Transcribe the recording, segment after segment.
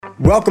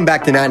Welcome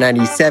back to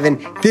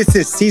 997. This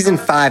is Season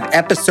 5,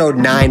 Episode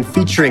 9,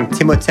 featuring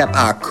Timmhotep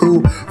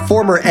Aku,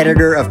 former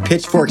editor of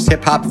Pitchfork's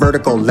hip-hop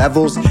vertical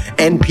Levels,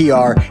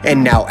 NPR,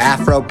 and now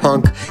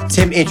Afropunk.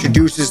 Tim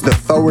introduces the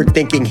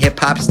forward-thinking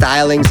hip-hop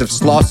stylings of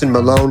Slauson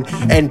Malone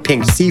and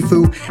Pink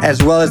Sifu,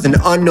 as well as an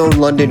unknown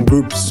London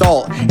group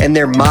Salt and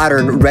their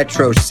modern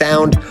retro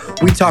sound.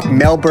 We talk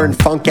Melbourne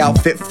funk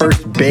outfit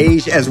First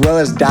Beige, as well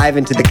as dive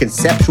into the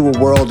conceptual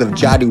world of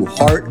Jadu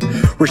Hart.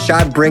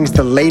 Rashad brings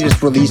the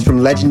latest release from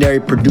legendary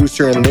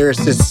producer and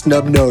lyricist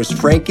Snubnose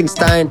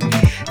Frankenstein.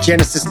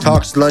 Genesis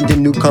talks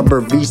London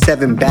newcomer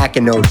V7 back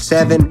in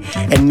 07.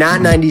 And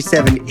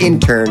 997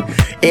 intern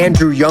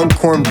Andrew Young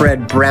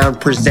Cornbread Brown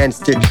presents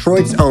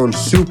Detroit's own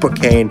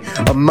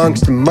Supercane,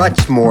 amongst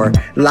much more,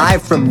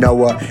 live from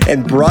NOAA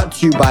and brought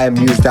to you by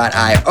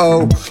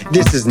Amuse.io.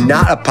 This is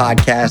not a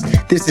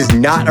podcast. This is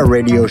not a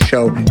radio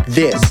show.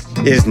 This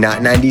is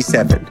Not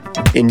 97.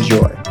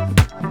 Enjoy.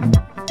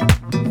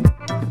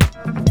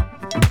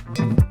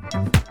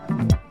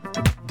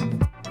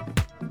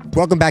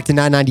 Welcome back to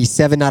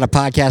 997, not a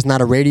podcast, not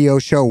a radio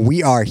show.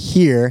 We are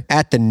here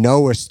at the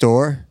NOAA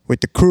store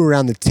with the crew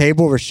around the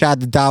table.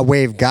 Rashad the Dot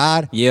Wave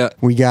God. Yeah.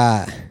 We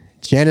got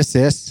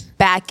Genesis.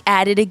 Back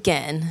at it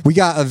again. We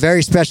got a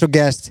very special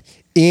guest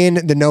in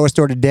the NOAA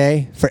store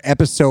today for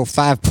episode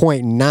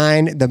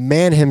 5.9. The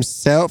man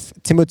himself,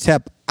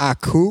 Timmhotep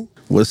Aku.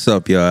 What's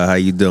up, y'all? How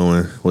you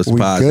doing? What's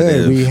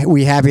positive? Good.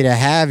 We happy to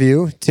have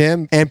you,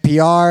 Tim.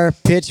 NPR,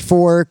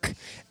 Pitchfork,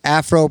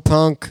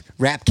 Afropunk,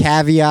 Rap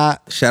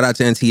Caveat. Shout out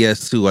to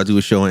NTS too. I do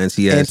a show on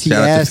NTS.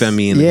 Shout out to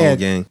Femi and the whole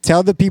gang.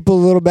 Tell the people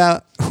a little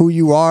about who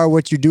you are,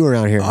 what you do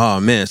around here.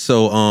 Oh man,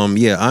 so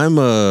I'm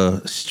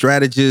a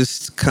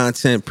strategist,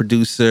 content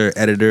producer,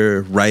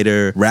 editor,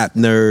 writer, rap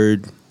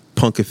nerd,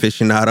 punk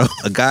aficionado,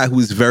 a guy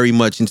who's very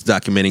much into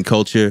documenting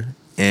culture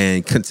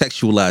and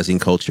contextualizing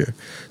culture.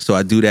 So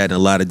I do that in a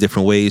lot of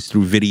different ways,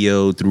 through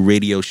video, through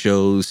radio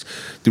shows,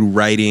 through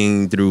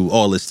writing, through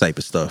all this type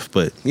of stuff.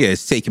 But yeah,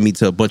 it's taken me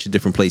to a bunch of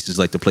different places,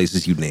 like the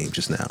places you named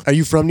just now. Are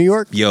you from New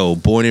York? Yo,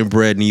 born and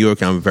bred New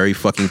York. I'm very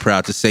fucking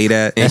proud to say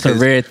that. That's a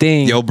rare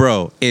thing. Yo,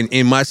 bro,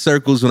 in my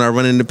circles, when I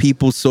run into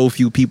people, so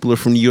few people are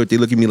from New York. They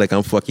look at me like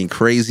I'm fucking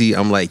crazy.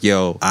 I'm like,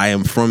 yo, I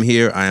am from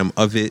here. I am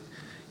of it.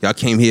 Y'all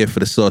came here for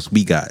the sauce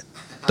we got.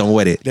 Don't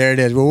wet it. There it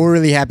is. Well, we're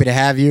really happy to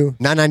have you.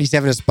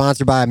 997 is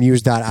sponsored by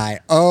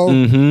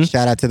Amuse.io.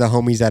 Shout out to the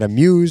homies at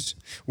Amuse.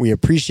 We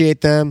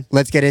appreciate them.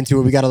 Let's get into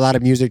it. We got a lot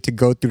of music to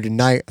go through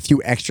tonight. A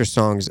few extra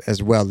songs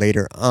as well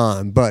later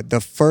on. But the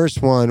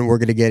first one we're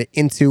going to get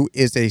into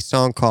is a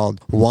song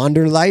called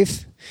Wander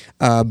Life.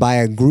 By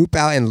a group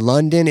out in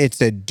London.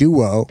 It's a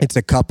duo. It's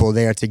a couple.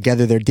 They are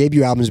together. Their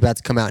debut album is about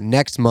to come out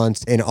next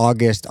month in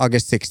August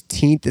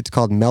 16th. It's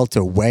called Melt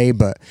Away,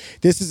 but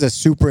this is a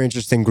super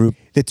interesting group.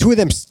 The two of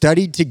them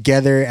studied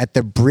together at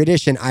the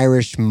British and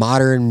Irish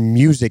Modern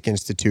Music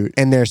Institute,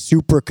 and they're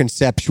super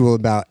conceptual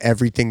about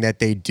everything that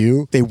they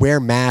do. They wear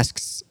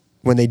masks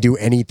when they do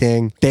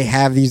anything. They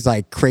have these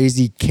like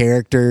crazy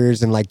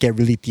characters and like get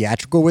really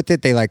theatrical with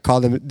it. They like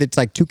call them, it's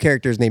like two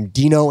characters named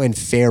Dino and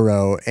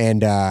Pharaoh,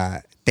 and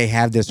they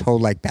have this whole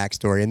like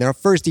backstory. And their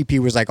first EP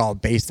was like all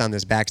based on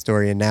this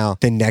backstory, and now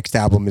the next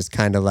album is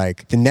kind of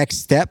like the next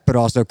step, but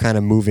also kind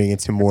of moving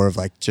into more of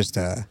like just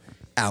a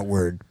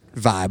outward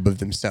vibe of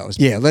themselves.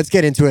 Yeah, let's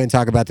get into it and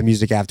talk about the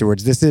music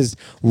afterwards. This is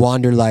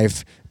Wander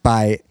Life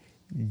by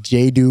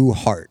Jadu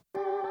Hart.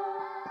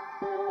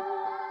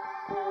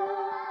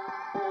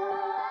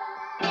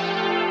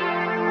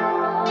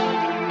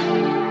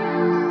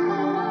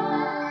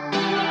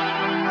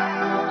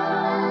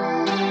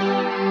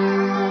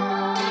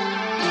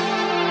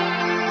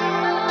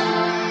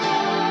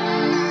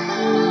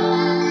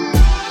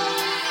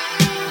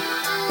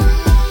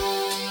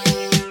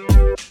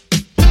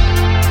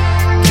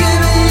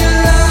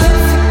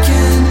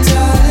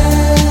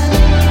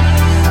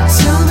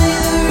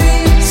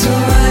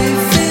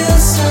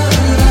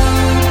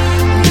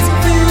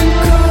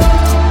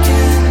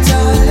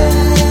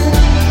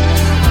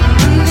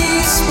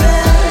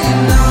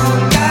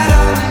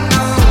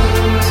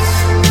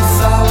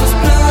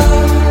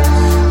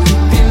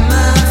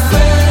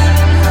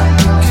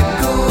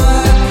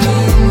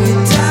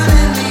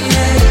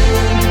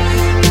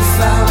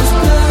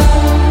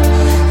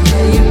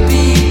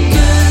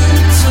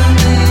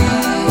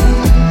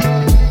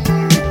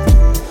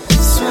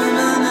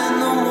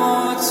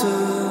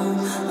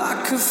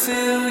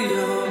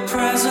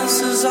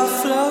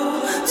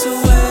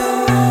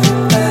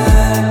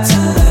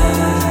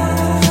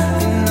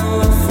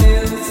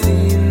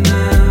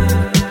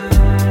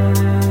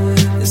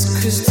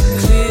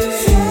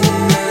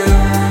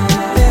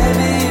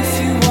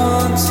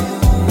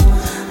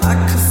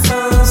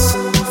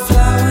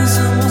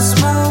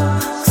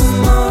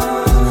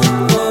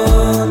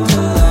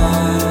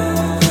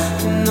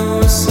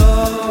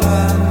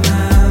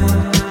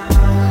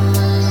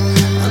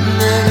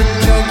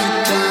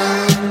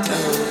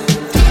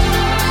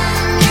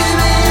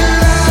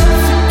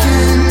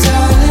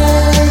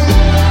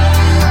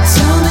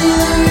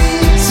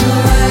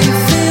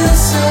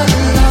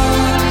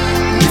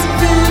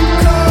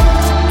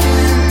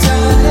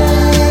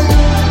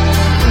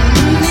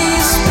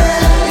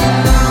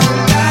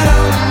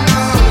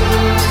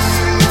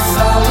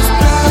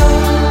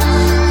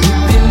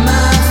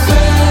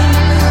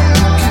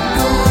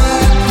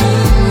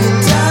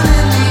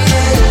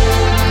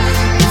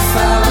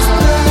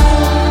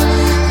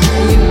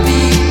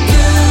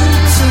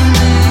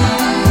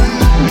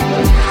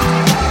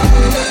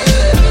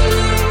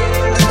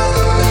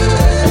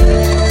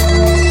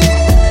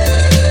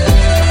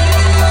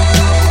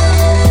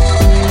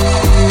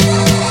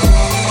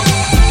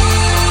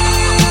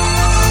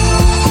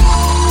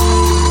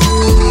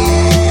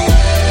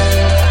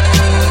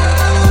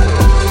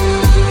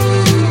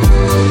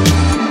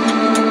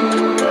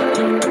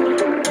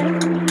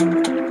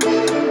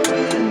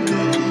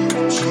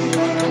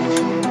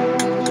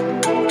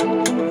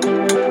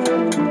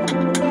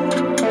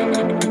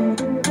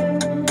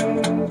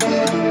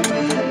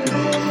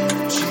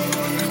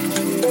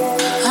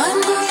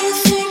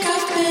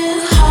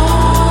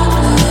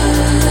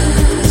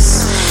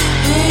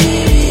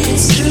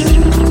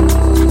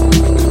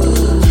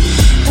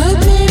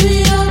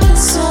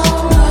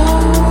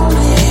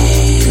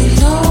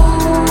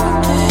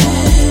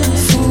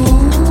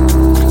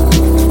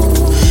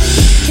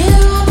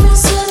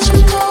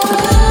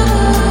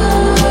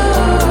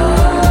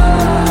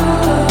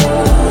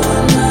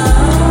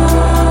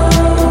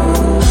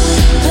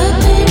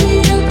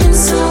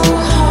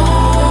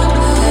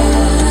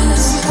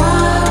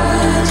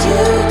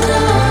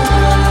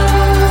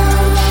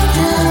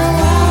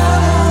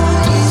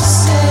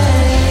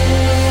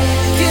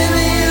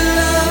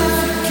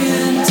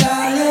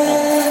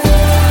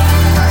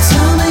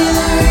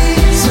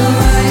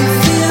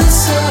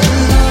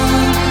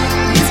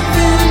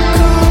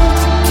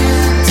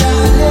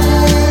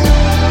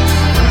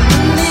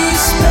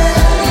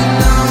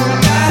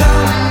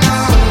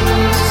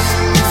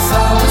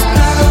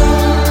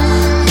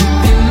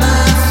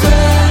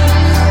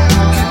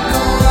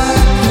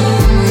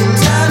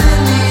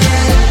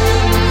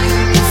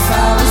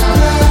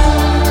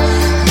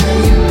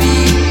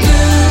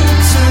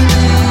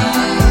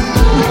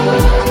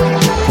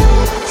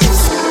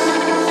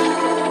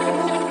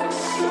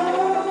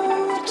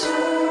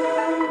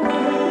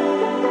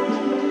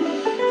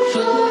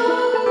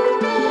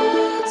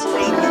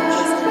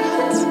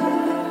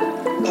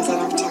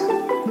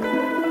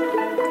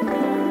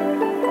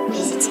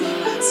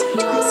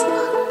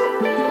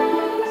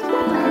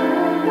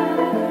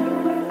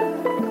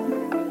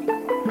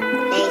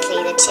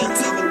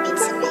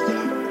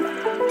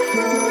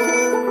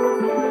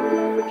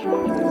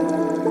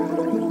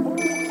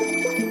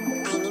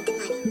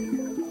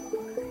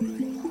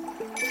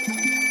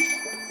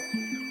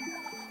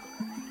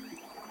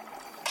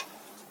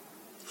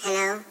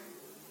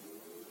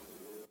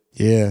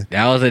 Yeah.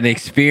 That was an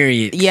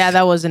experience. Yeah,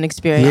 that was an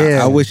experience.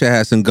 Yeah. I wish I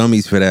had some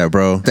gummies for that,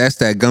 bro. That's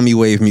that gummy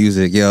wave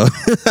music, yo.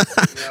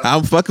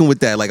 I'm fucking with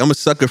that. Like, I'm a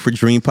sucker for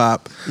dream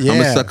pop. I'm a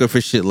Yeah. sucker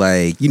for shit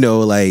like,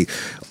 like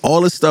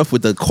all the stuff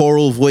with the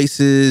choral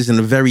voices and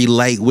the very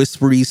light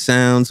whispery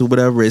sounds or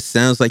whatever. It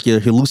sounds like you're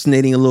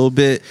hallucinating a little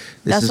bit.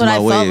 That's what I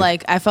felt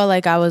like. I felt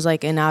like I was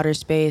like in outer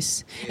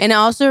space. And it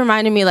also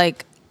reminded me,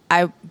 like,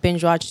 I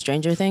binge watched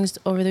Stranger Things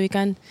over the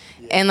weekend.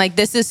 And like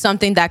this is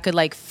something that could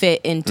like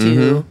fit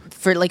into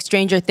for like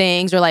Stranger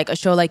Things or like a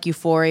show like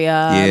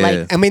Euphoria. Yeah.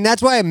 Like I mean,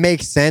 that's why it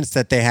makes sense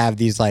that they have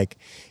these like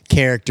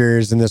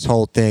characters and this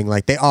whole thing.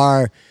 Like they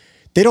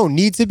don't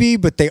need to be,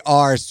 but they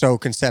are so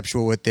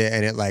conceptual with it,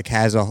 and it like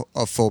has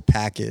a full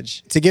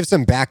package. To give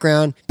some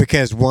background,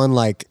 because one,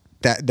 like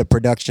that the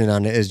production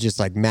on it is just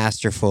like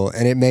masterful,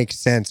 and it makes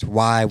sense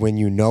why when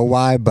you know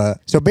why. But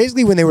so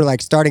basically when they were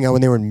like starting out,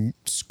 when they were in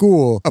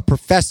school, a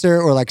professor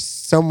or like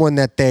someone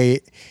that they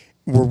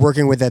were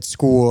working with at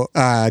school,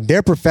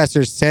 their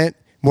professor sent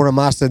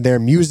Muramasa their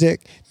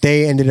music.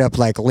 They ended up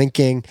like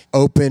linking,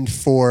 opened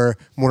for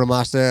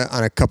Muramasa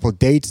on a couple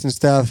dates and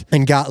stuff,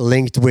 and got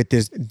linked with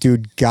this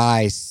dude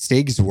Guy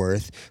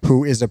Sigsworth,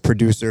 who is a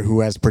producer who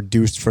has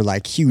produced for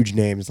like huge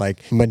names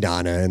like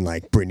Madonna and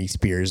like Britney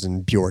Spears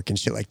and Bjork and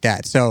shit like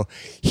that. So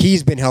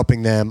he's been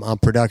helping them on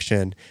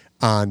production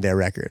on their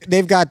record.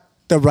 They've got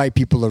the right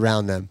people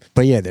around them.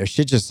 But yeah, their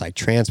shit just like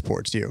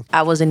transports you.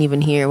 I wasn't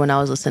even here when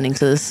I was listening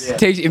to this.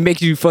 It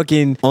makes you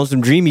fucking on some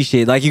dreamy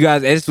shit. Like you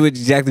guys, that's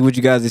exactly what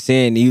you guys are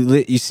saying.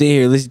 You sit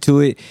here, listen to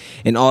it,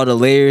 and all the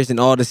layers and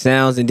all the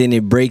sounds, and then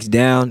it breaks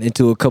down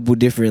into a couple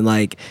different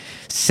like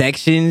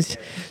sections.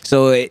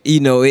 So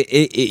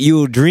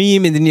you'll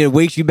dream, and then it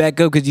wakes you back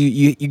up because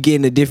you get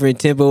in a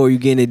different tempo or you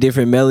get in a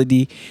different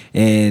melody,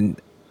 and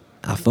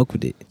I fuck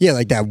with it. Yeah,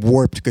 like that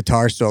warped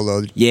guitar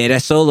solo. Yeah,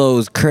 that solo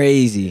is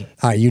crazy.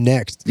 All right, you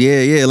next.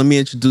 Yeah. Let me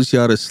introduce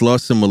y'all to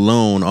Slauson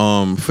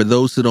Malone. For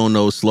those who don't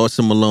know,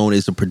 Slauson Malone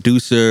is a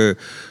producer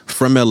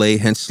from LA,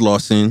 hence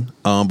Slauson,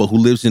 but who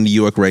lives in New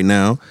York right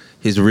now.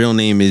 His real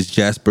name is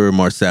Jasper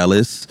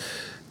Marsalis.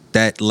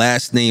 That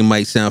last name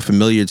might sound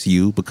familiar to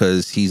you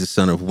because he's the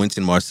son of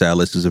Wynton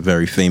Marsalis, who's a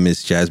very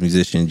famous jazz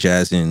musician,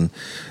 jazzing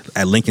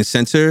at Lincoln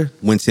Center.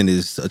 Wynton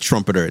is a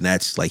trumpeter, and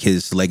that's like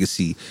his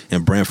legacy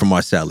and brand for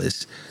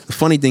Marsalis. The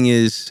funny thing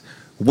is,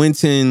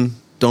 Wynton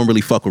don't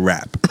really fuck with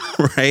rap,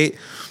 right?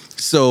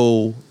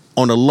 So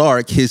on a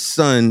lark, his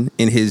son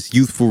in his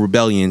youthful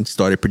rebellion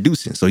started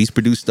producing. So he's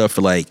produced stuff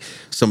for like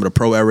some of the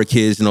Pro Era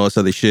kids and all this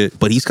other shit.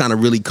 But he's kind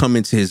of really come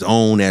into his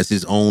own as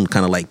his own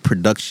kind of like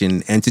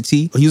production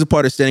entity. He was a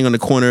part of Standing on the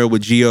Corner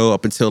with Gio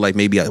up until like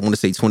maybe I want to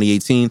say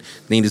 2018.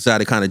 Then he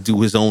decided to kind of do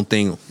his own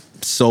thing,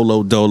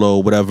 solo, dolo,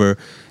 whatever.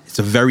 It's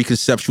a very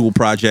conceptual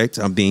project.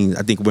 I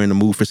think we're in the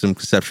mood for some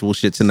conceptual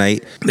shit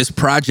tonight. This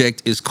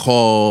project is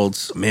called,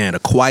 A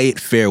Quiet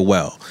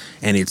Farewell.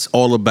 And it's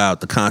all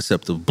about the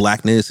concept of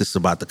blackness. It's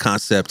about the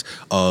concept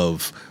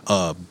of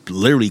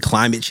literally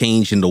climate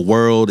change in the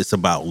world. It's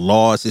about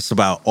loss. It's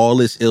about all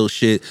this ill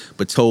shit,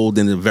 but told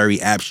in a very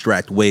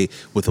abstract way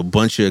with a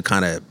bunch of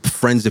kind of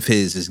friends of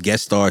his as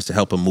guest stars to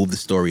help him move the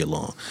story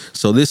along.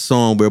 So this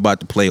song we're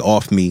about to play,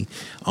 Off Me,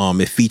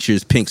 it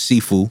features Pink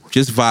Sifu.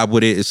 Just vibe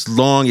with it. It's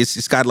long.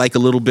 It's got like a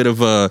little bit of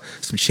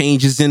some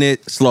changes in it.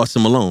 It's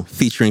Slauson Malone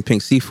featuring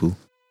Pink Sifu.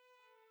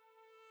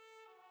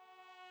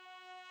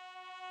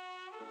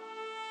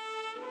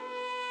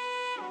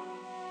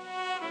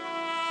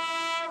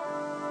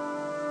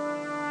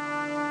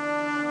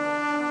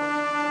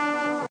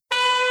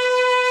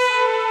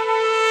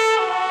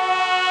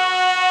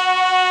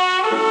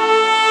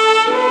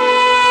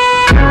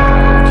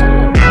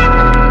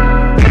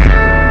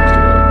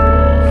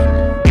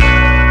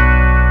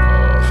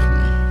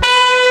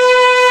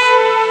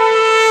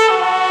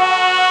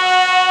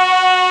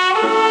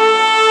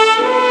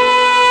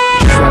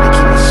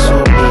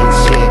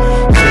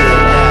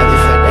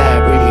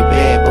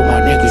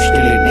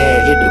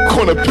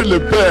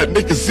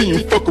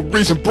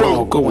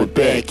 Bro, going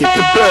back, get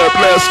the bad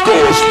blast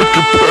scores,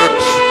 looking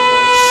past.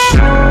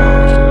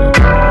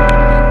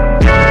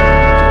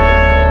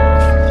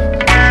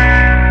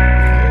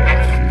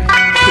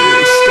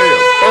 Pigs, stay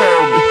up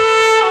on me.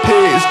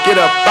 Pigs, get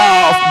up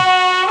off me.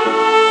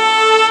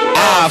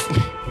 Off me.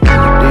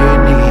 Dead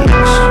nigga in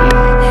the street,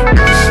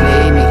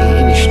 slave nigga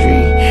in the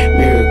street.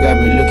 Mirror got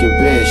me looking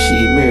bad, she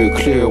mirror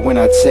clear when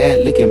I tap.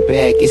 Looking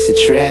back, it's a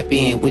trap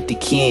in with the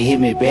kin, hit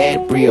me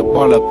bad. Brie a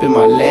ball up in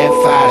my lap,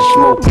 fire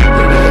smoke.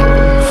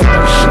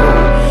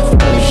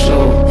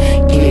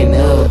 Getting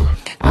up,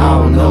 I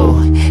don't know,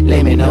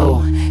 let me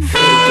know. Fake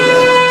it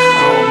up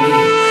on me,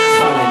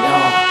 falling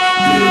down,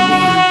 get me,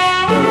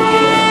 never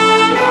get up.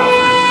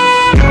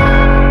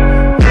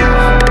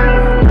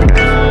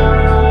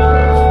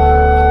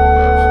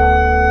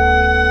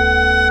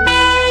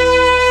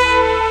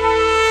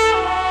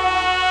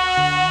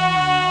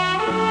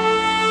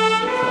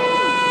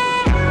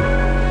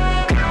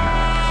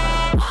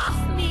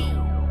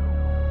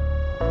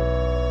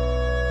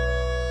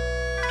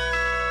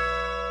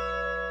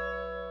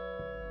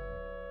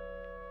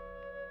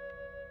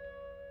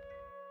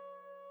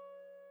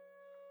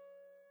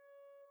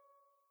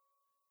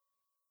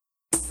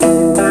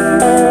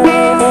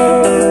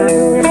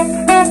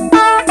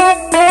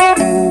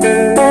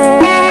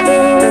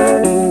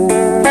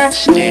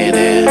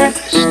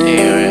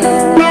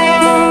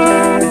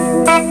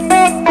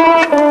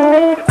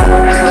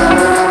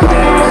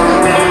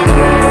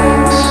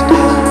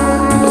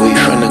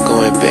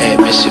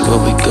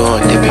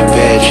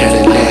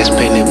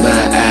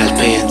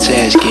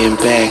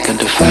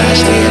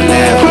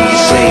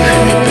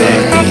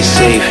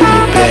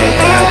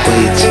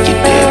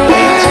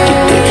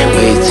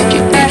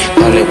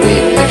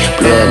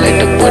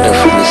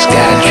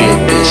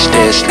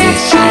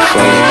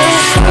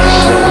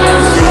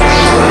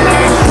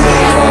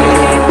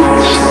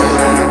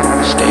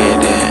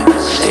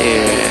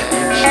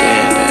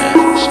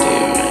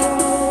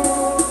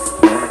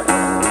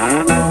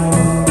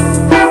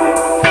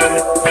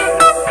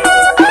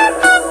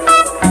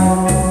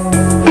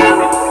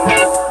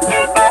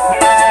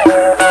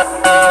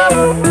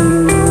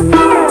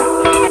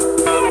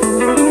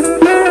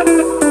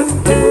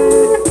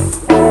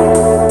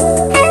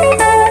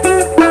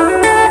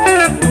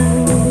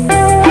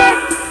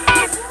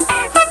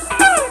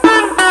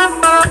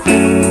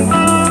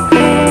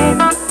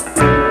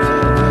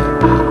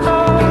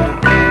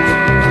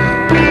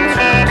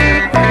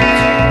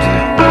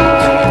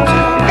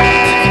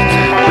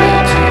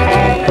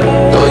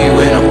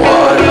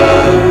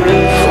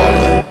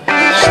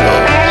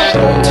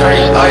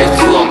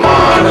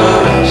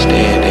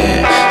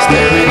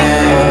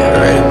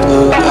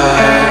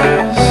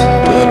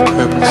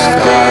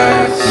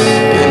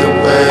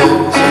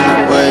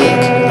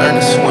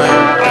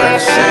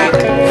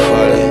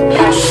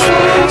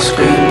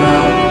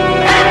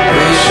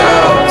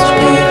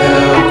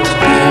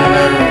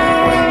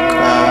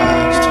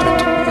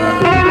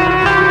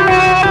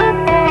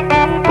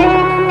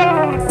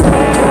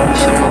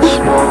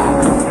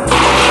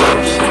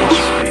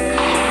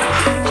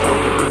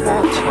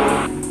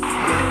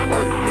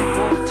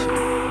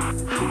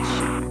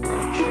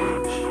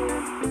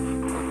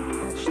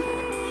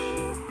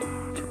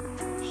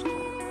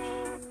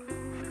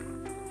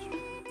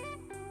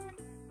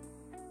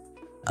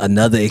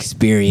 another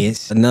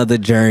experience, another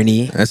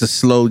journey. That's a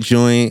slow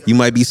joint. You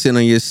might be sitting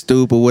on your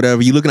stoop or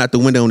whatever. You looking out the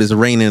window and it's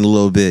raining a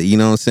little bit. You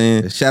know what I'm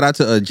saying? Shout out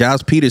to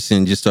Giles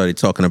Peterson. Just started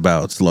talking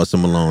about Lost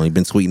and Malone. He's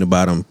been tweeting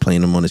about him,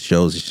 playing him on the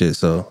shows and shit.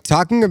 So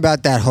talking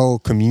about that whole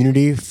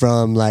community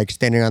from like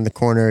Standing on the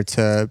Corner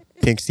to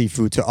Pink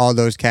Seafood to all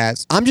those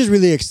cats, I'm just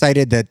really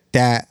excited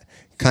that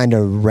kind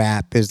of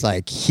rap is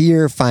like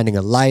here finding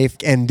a life,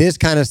 and this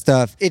kind of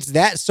stuff, it's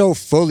that so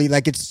fully,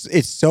 like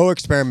it's so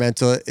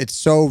experimental, it's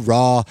so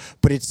raw,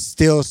 but it's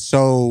still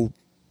so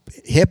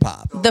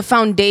hip-hop. The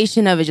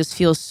foundation of it just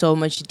feels so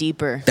much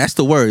deeper. that's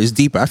the word. It's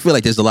deeper. I feel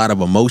like there's a lot of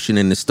emotion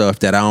in the stuff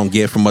that I don't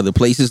get from other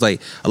places. Like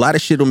a lot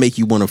of shit will make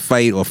you want to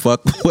fight or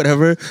fuck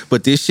whatever,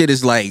 but this shit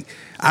is like,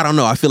 I don't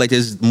know. I feel like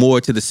there's more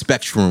to the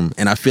spectrum,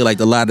 and I feel like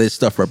a lot of this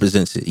stuff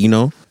represents it, you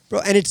know? Bro,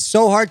 and it's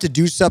so hard to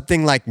do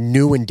something like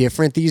new and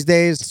different these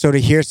days. So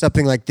to hear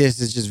something like this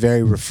is just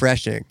very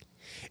refreshing.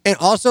 And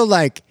also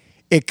like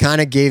it kind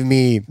of gave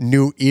me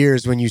new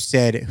ears when you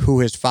said who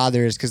his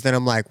father is, because then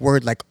I'm like,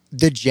 word, like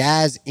the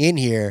jazz in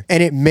here.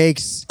 And it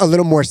makes a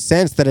little more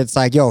sense that it's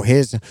like, yo,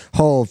 his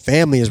whole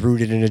family is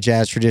rooted in a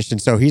jazz tradition.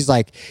 So he's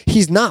like,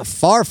 he's not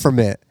far from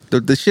it.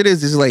 The shit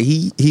is like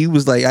he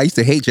was like, I used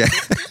to hate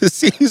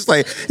jazz.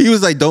 he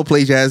was like, don't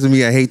play jazz with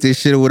me. I hate this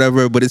shit or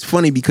whatever. But it's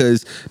funny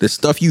because the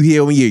stuff you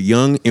hear when you're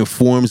young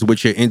informs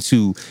what you're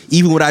into,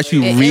 even without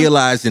you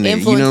realizing it.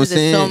 You know what I'm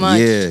saying? So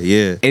much.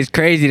 Yeah. It's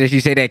crazy that you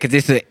say that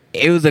because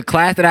it was a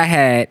class that I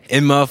had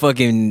in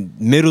motherfucking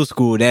middle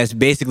school. That's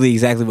basically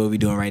exactly what we're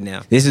doing right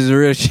now. This is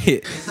real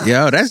shit.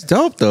 Yo, that's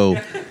dope though.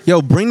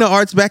 Yo, bring the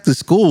arts back to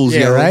schools.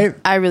 Yeah, yo. right?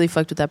 I really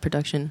fucked with that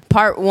production.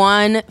 Part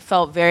 1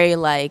 felt very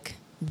like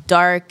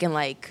dark and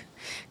like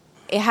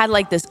it had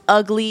like this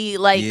ugly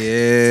like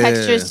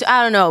textures.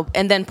 I don't know.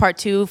 And then part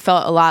 2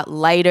 felt a lot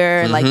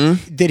lighter. Like,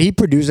 Did he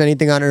produce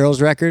anything on Earl's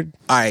record?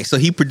 All right, so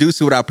he produced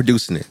it without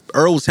producing it.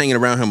 Earl was hanging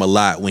around him a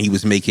lot when he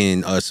was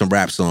making some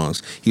rap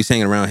songs. He was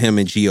hanging around him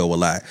and Gio a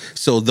lot.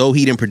 So though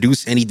he didn't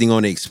produce anything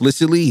on it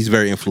explicitly, he's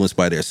very influenced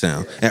by their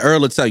sound. And Earl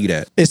will tell you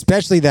that.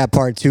 Especially that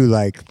part 2,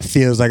 like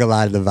feels like a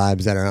lot of the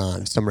vibes that are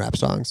on some rap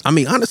songs. I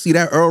mean, honestly,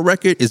 that Earl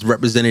record is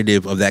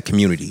representative of that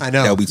community I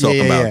know. that we talking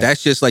Yeah, about. yeah.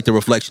 That's just like the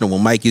reflection of what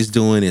Mike is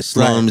doing in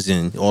Slums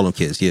and all them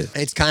kids, yeah.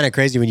 It's kind of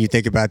crazy when you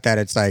think about that.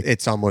 It's like,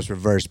 it's almost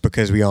reversed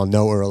because we all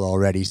know Earl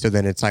already. So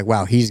then it's like,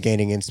 wow, he's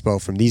gaining inspo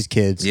from these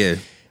kids. Yeah.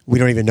 We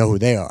don't even know who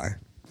they are.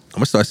 I'm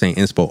gonna start saying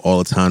inspo all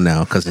the time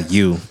now because of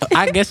you.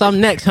 I guess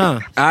I'm next, huh?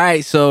 All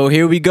right, so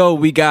here we go.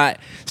 We got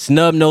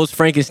Snub Nose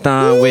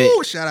Frankenstein Ooh,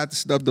 with shout out to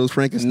Snub Nose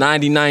Frankenstein.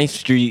 99th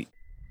Street.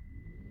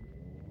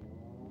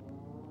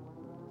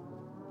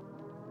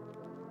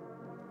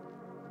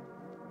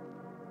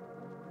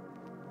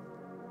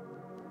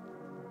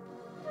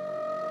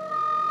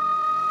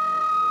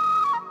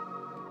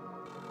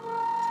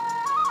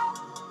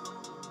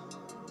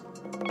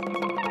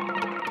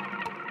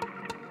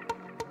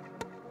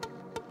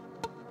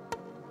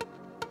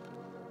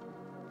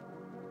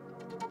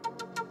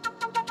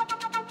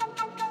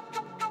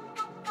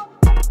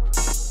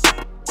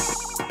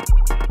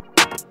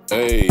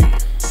 Hey.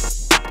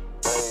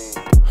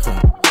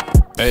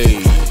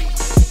 Hey.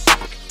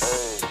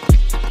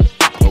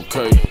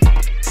 Okay.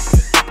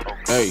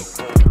 Hey.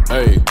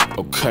 Hey.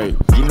 Okay.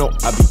 You know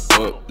I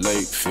be up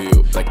late,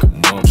 feel like a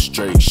month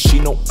straight. She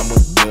know I'm a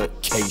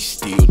nutcase,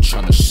 still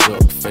tryna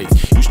suck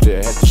face. Used to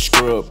have to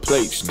scrub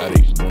plates, now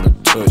they wanna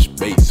touch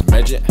base.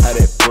 Imagine how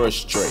that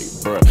frustrate,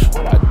 bruh.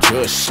 What I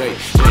just say,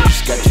 they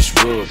just got this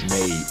rub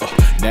made.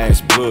 Now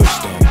it's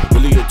bloodstained.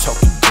 Really a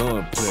talking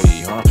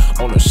gunplay,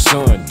 huh? On a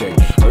Sunday,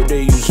 heard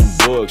they using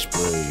bug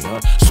spray, huh?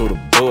 So the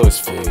buzz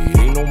fade.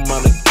 Ain't no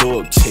amount of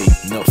duct tape,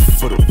 enough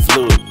for the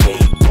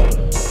floodgate.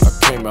 I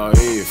came out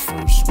here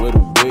first, where the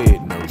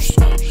wet nurse.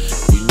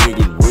 These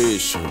niggas red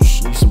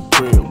shirts, need some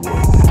prayer work.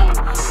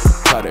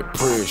 Apply that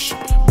pressure,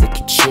 make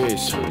your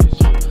chest hurt.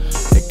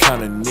 That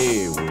kinda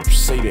near work,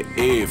 say the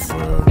air for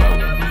her. I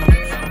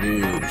want me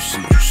real,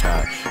 see just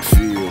how I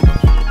feel.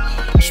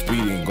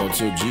 Speeding, gon'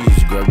 tell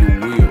Jesus, grab the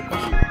wheel.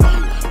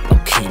 I'm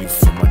keening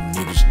for my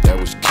niggas that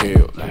was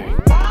killed.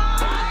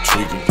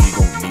 Trigger, he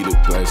gon' need a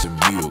glass of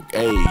milk.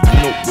 Ayy, you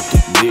know what the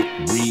lip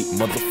read,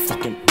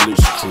 motherfucking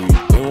blitzkrieg.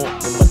 They want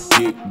in my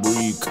dick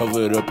breed,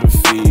 covered up in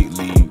fig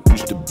leaf.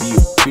 Used to be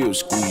a pill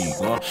squeeze,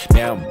 huh?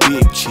 Now I'm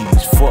big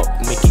cheese, fuck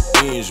making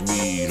ends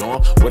meet, huh?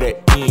 Where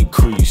that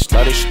increase,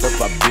 lot of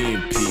stuff I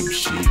been peep,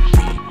 shit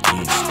be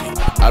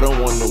instant. I don't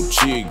want no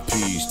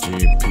chickpeas,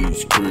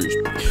 10-piece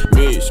crispy.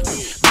 Miss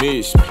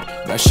me,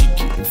 now she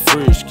getting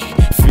frisky.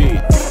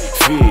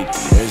 50,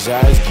 as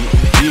eyes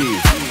getting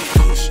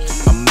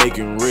busy. I'm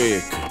making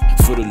record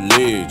for the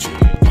legend.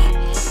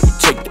 We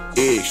take the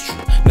extra,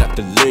 not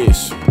the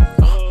lesson.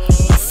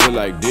 I feel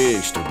like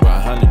Dexter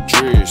behind the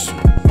dresser.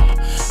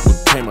 What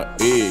came my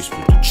edge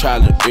with the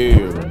trial and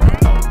error.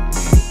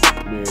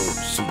 Man,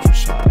 see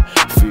just how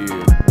I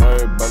feel.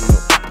 Everybody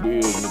know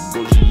bills,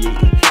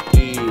 negotiating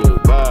deal.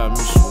 Buy me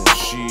some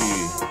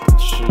shit,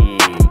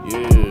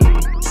 yeah.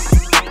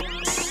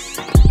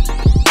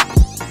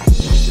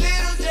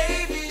 Little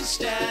Davy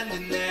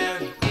standing there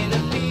in a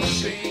pea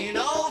green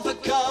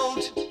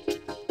overcoat.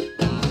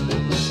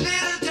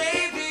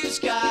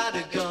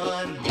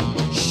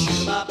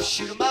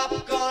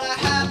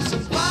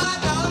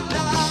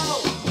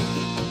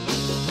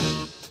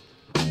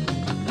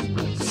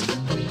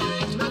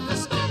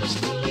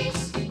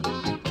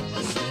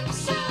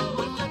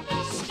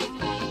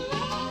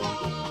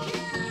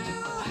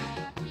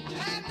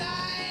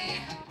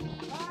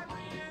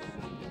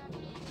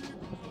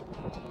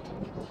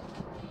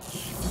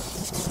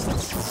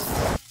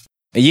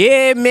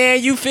 Yeah,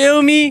 man, you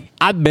feel me?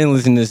 I've been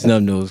listening to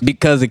Snub Nose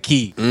because of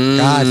Key.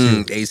 Got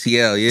you.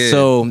 ACL, yeah.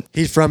 So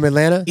He's from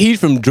Atlanta? he's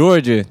from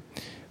Georgia,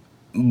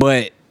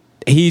 but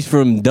he's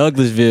from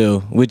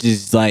Douglasville, which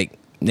is like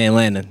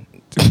Atlanta.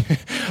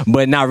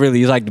 But not really.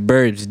 It's like the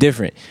burbs. It's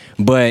different.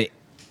 But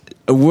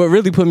what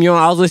really put me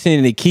on, I was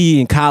listening to Key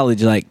in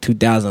college, like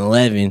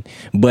 2011,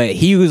 but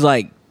he was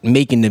like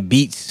making the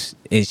beats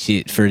and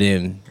shit for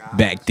them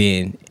back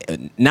then.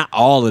 Not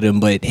all of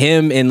them, but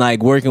him and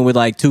like working with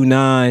like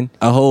 2-9,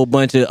 a whole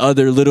bunch of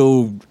other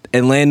little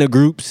Atlanta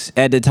groups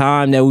at the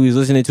time that we was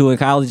listening to in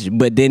college,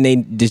 but then they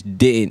just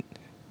didn't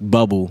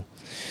bubble.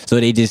 So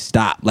they just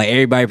stopped. Like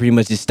everybody pretty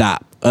much just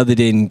stopped, other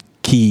than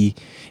Key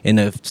and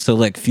a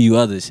select few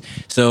others.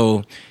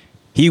 So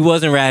he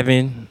wasn't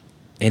rapping,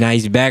 and now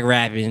he's back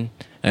rapping.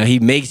 He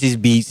makes his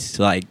beats.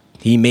 Like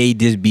he made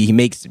this beat. He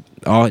makes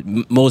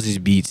most of his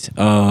beats.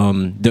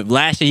 The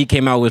last year he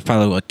came out was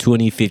probably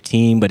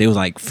 2015, but it was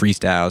like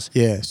freestyles.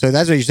 Yeah, so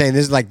that's what you're saying.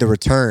 This is like the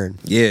return.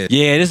 Yeah.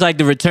 Yeah, this is like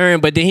the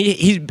return. But then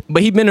he's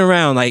been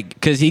around, like,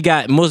 because he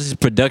got most of his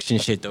production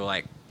shit though,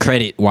 like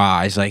credit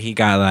wise, like he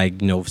got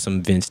like, you know,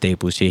 some Vince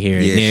Staples shit here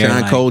and there. Yeah,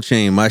 Sean like,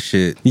 Coltrane, my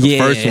shit.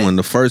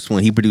 The first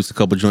one, he produced a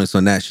couple joints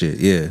on that shit.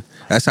 Yeah,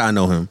 that's how I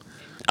know him.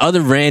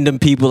 Other random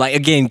people, like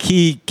again,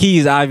 Key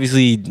is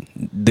obviously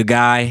the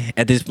guy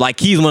at this. Like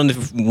Key's one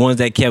of the ones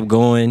that kept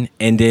going,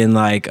 and then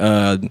like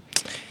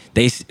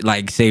they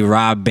like say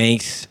Rob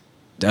Banks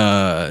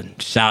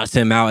shouts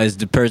him out as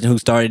the person who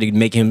started to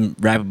make him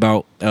rap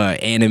about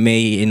anime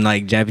and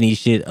like Japanese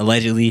shit,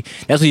 allegedly.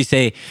 That's what he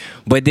say.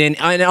 But then,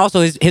 and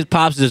also his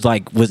pops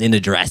was in the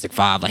Jurassic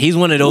 5. Like he's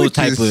one of those Which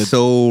type is of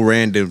so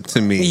random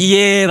to me.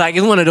 Yeah, like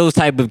it's one of those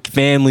type of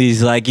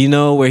families, like, you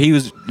know, where he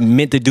was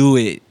meant to do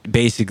it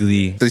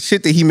basically. The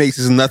shit that he makes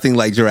is nothing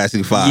like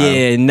Jurassic 5.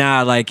 Yeah,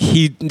 nah, like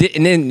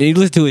and then you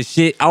listen to his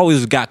shit, I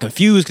always got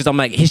confused because I'm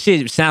like, his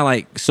shit sound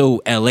like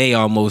so LA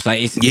almost.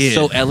 Like it's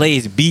so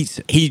LA's beats.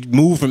 He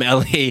moved from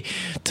LA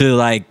to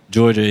like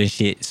Georgia and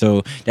shit.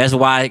 So that's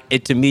why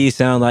it to me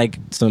sound like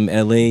some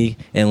LA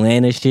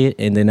Atlanta shit.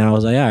 And then I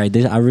was like, all right,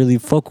 I really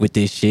fuck with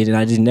this shit. And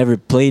I just never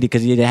played it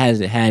because it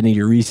hasn't had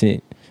any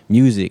recent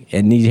music.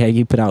 And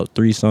he put out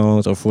 3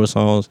 songs or 4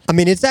 songs. I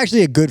mean, it's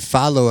actually a good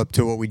follow-up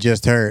to what we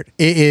just heard.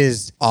 It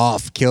is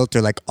off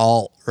kilter, like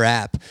alt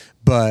rap,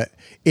 but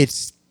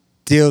it's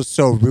still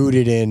so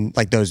rooted in,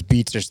 like, those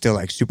beats are still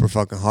like super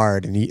fucking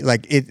hard, and he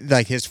like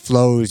his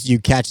flows, you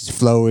catch his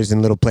flows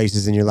in little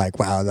places and you're like,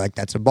 wow, like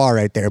that's a bar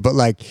right there. But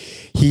like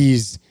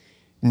he's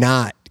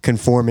not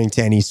conforming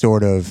to any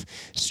sort of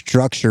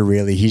structure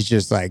really. He's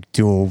just like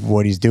doing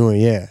what he's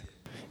doing. Yeah,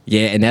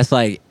 and that's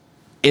like,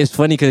 it's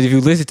funny because if you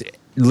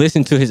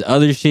listen to his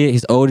other shit,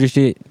 his older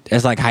shit,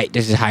 that's like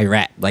this is high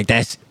rap. Like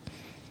that's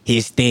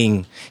his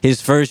thing.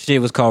 His first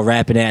shit was called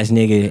Rapping Ass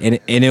Nigga,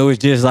 and it was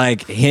just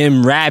like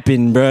him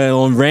rapping,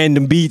 bro, on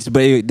random beats.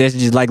 But that's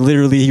just like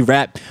literally he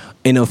rap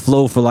in a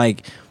flow for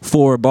like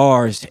 4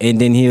 bars,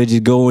 and then he'll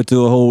just go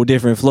into a whole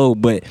different flow.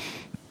 But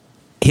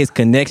his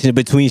connection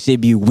between shit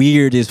be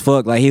weird as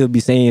fuck. Like he'll be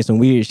saying some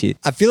weird shit.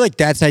 I feel like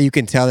that's how you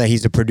can tell that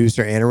he's a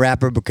producer and a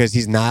rapper, because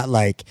he's not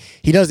like,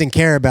 he doesn't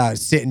care about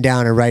sitting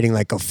down and writing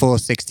like a full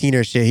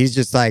 16er shit. He's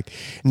just like,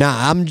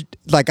 nah,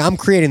 I'm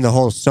creating the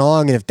whole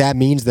song, and if that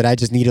means that I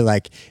just need to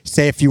like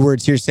say a few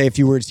words here, say a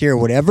few words here, or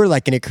whatever,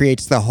 like, and it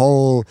creates the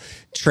whole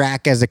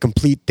track as a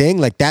complete thing,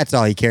 like that's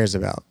all he cares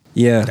about.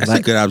 Yeah, that's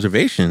a good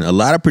observation. A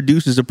lot of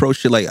producers approach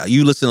shit like,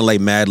 you listen to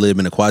like Madlib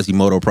and the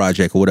Quasimodo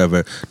Project or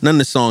whatever, none of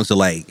the songs are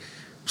like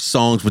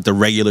songs with the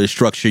regular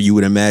structure you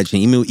would imagine.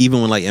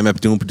 Even when like MF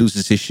Doom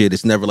produces his shit,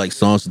 it's never like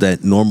songs with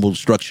that normal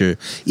structure.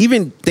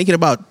 Even thinking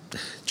about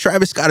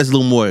Travis Scott is a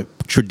little more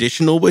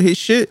traditional with his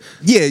shit.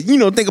 Yeah, you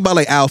know, think about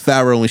like Al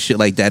Farrow and shit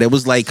like that. It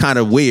was like kind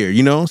of weird,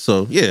 you know?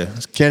 So yeah.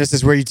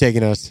 Genesis, where are you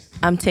taking us?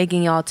 I'm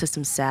taking y'all to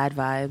some sad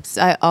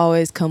vibes. I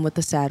always come with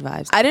the sad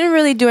vibes. I didn't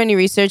really do any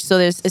research, so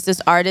it's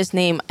this artist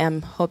named,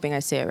 I'm hoping I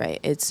say it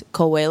right, it's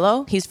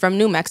Coelho. He's from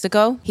New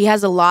Mexico. He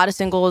has a lot of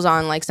singles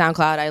on like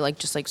SoundCloud. I like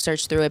just like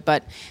searched through it,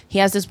 but he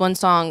has this one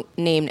song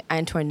named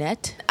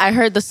Antoinette. I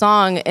heard the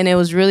song and it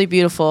was really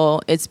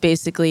beautiful. It's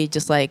basically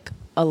just like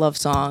a love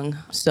song.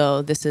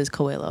 So this is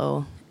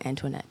Coelho,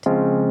 Antoinette.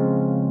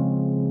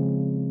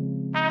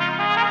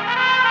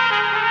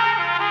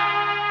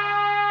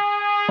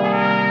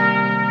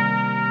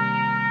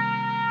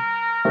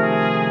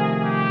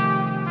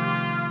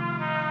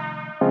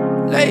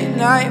 Late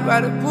night by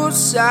the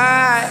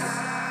poolside,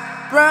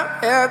 brown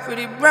hair,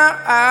 pretty brown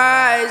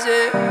eyes,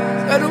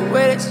 yeah. Got the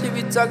way that she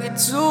be talking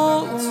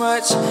too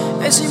much,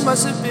 and she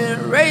must have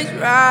been raised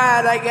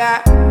right. I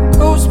got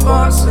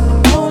goosebumps in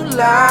the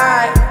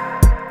moonlight,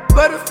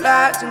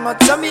 butterflies in my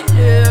tummy,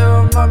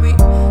 little mommy.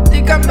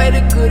 Think I made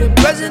a good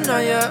impression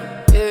on you,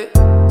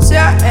 yeah. Say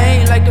I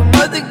ain't like the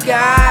other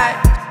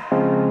guy.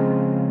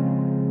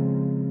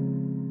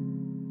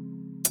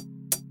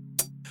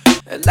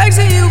 And like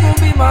say you gon'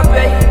 be my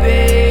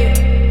baby,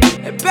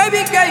 and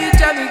baby girl you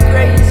drive me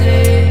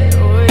crazy.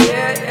 Oh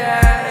yeah,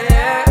 yeah,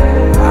 yeah.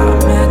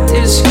 I met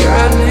this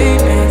girl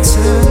named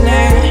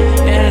Antoinette,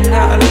 and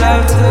I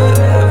loved her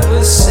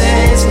ever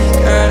since.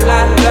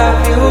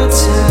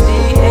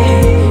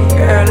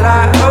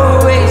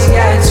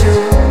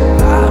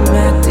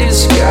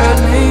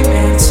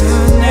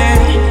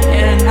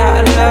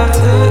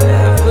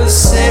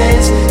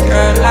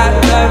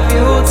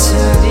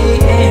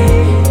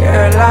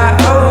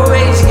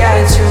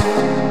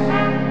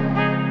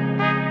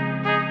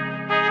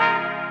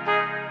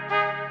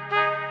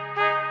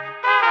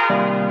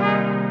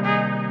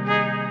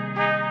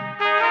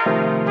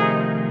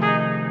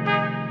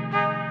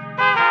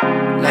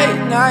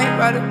 night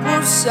by the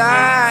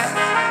poolside.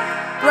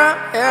 Brown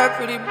hair,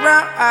 pretty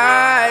brown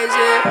eyes,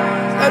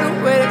 yeah. Love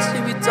the way that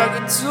she be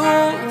talking too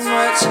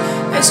much,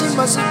 and she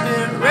must have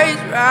been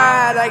raised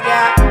right. I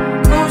got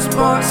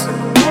goosebumps in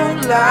the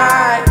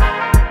moonlight,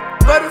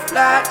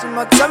 butterflies in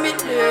my tummy,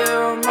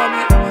 little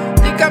mommy.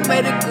 Think I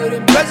made a good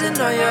impression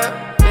on you,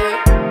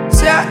 yeah.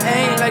 Say I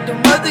ain't like the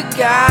other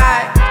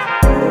guy.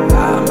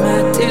 I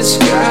met this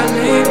girl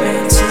named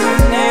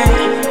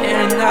Antoinette,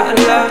 and I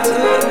loved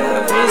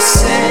her ever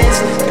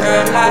since.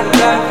 Girl, I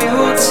love you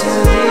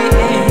till the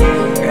end.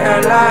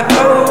 Girl, I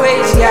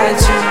always got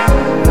you.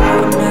 I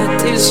met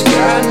this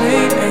girl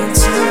named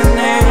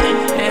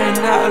Antoinette, and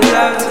I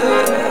loved her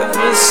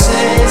ever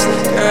since.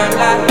 Girl,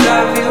 I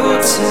love you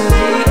till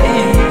the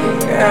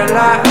end. Girl,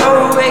 I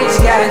always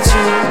got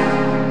you.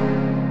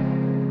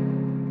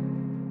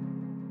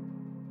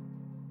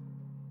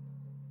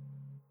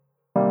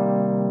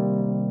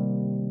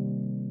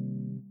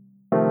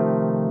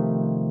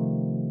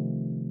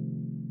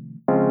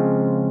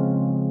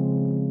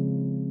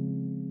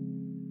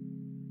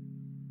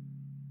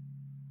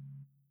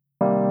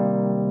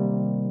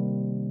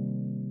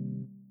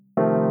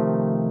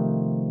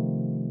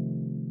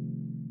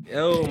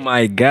 Oh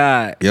my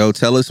God. Yo,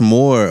 tell us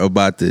more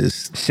about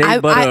this. I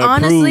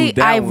honestly,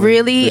 I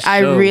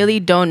really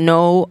don't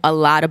know a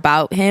lot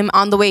about him.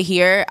 On the way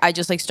here, I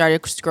just like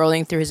started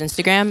scrolling through his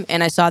Instagram,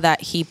 and I saw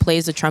that he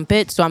plays the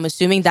trumpet. So I'm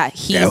assuming that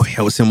that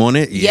was him on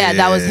it. Yeah,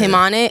 that was him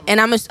on it. And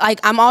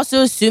I'm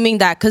also assuming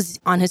that because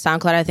on his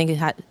SoundCloud, I think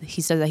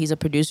he says that he's a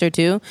producer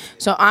too.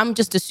 So I'm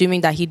just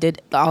assuming that he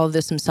did all of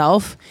this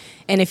himself.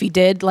 And if he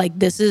did, like,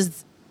 this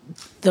is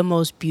the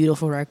most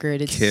beautiful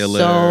record. It's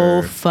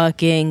so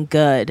fucking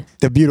good.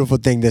 The beautiful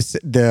thing,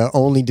 the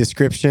only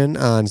description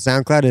on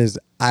SoundCloud is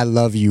 "I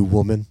love you,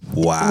 woman."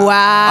 Wow.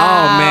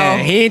 Oh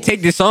man, he didn't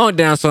take the song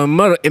down, so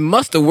it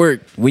must have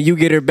worked. When you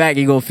get her back,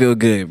 you gonna feel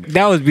good.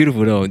 That was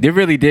beautiful though. It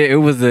really did. It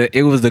was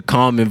the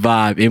calming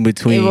vibe in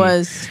between. It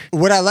was.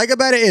 What I like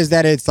about it is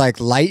that it's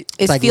like light.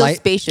 It like feels light.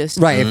 spacious.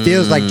 Right. It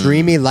feels like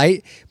dreamy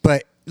light,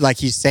 but like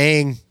he's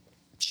saying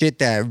shit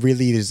that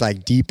really is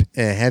like deep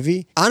and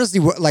heavy. Honestly,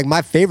 like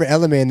my favorite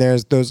element in there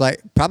is those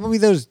like probably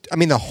those. I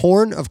mean, the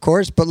horn, of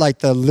course, but like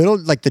the little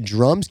like the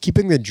drums,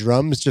 keeping the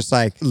drums just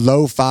like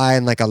lo-fi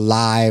and like a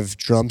live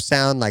drum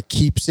sound, like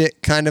keeps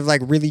it kind of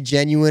like really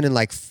genuine and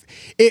like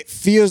it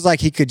feels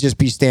like he could just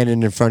be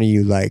standing in front of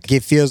you. Like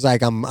it feels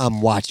like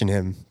I'm watching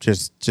him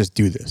just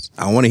do this.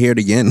 I want to hear it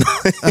again.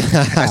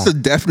 That's a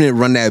definite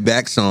run that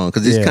back song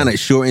because it's kind of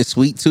short and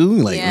sweet too.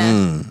 Like,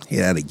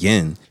 hear that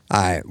again.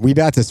 All right, we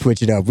about to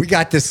switch it up. We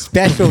got this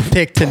special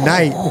pick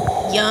tonight.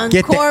 Young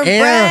Get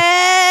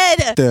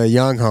Cornbread. The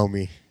young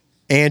homie,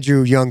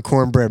 Andrew Young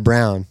Cornbread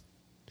Brown,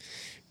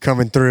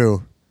 coming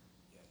through,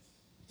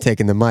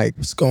 taking the mic.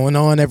 What's going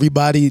on,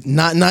 everybody?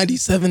 Not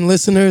 97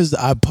 listeners.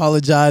 I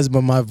apologize,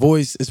 but my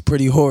voice is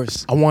pretty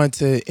hoarse. I wanted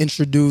to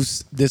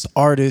introduce this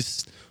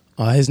artist.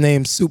 His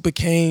name's Super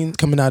Kane,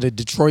 coming out of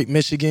Detroit,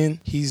 Michigan.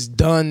 He's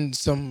done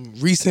some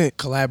recent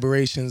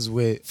collaborations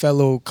with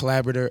fellow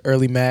collaborator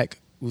Early Mac,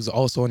 who's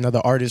also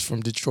another artist from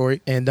Detroit.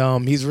 And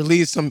he's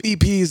released some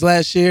EPs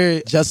last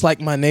year. Just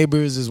Like My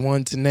Neighbors is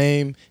one to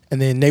name.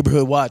 And then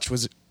Neighborhood Watch,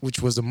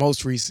 which was the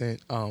most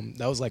recent.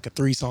 That was like a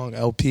 3-song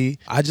LP.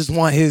 I just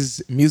want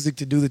his music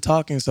to do the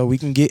talking so we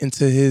can get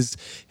into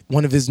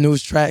one of his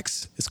newest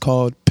tracks. It's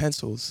called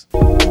Pencils.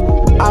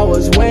 I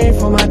was waiting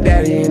for my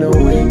daddy in the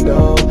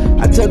window.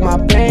 I took my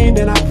pain,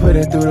 then I put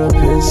it through the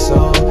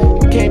pencil.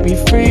 You can't be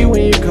free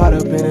when you're caught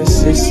up in a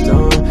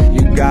system.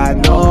 You got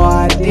no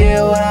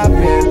idea what I've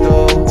been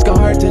through. It's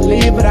gonna hurt to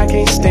leave, but I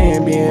can't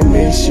stand being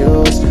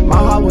misused. My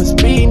heart was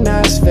beating,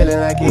 I was feeling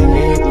like it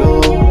need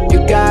glue.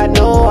 You got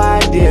no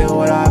idea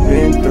what I've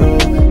been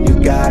through.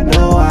 You got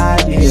no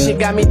idea. She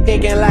got me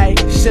thinking like,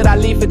 should I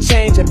leave for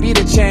change or be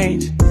the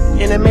change?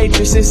 In the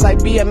matrix, it's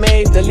like be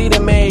amazed, delete a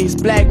maze.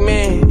 Black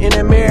men in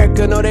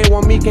America know they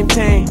want me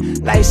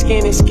contained. Light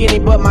skin and skinny,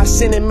 but my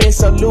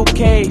sentiments are Luke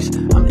Cage.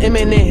 I'm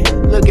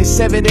imminent, look at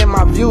 7 and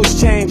my views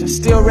change. I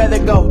still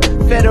rather go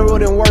federal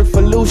than work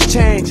for loose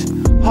change.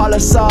 Haul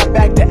us all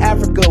back to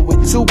Africa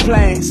with 2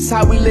 planes. It's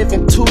how we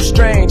living too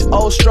strange.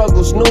 Old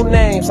struggles, new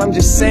names, I'm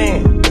just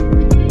saying.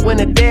 When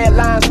the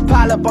deadlines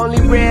pile up, only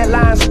red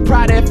lines are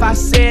Prada. If I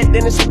said,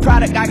 then it's a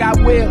product. I got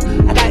will,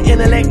 I got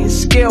intellect and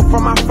skill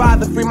from my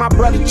father. Free my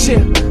brother,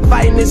 chill.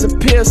 Fighting is a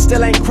pill,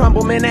 still ain't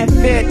crumble. Man, that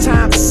fair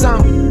time's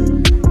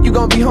something. You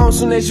gon' be home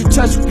soon as you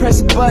touch with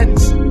pressing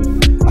buttons.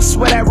 I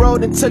swear that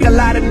road done took a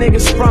lot of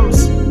niggas from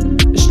us.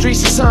 The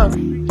streets is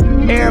hungry.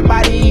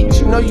 Everybody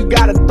eat, you know you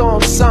gotta throw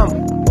 'em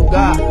something. Oh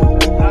God.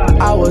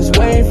 I was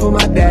waiting for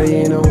my daddy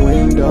in the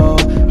window.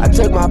 I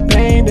took my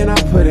pain, then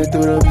I put it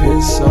through the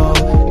pencil.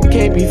 You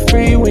can't be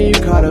free when you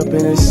caught up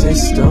in a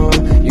system.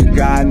 You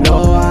got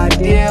no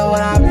idea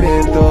what I've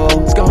been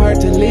through. It's gonna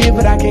hurt to leave,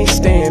 but I can't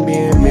stand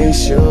being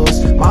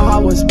misused. My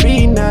heart was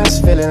beating, I was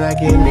feeling like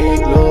it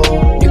need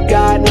glue. You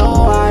got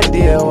no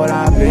idea what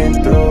I've been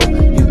through.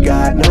 You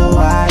got no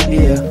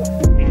idea.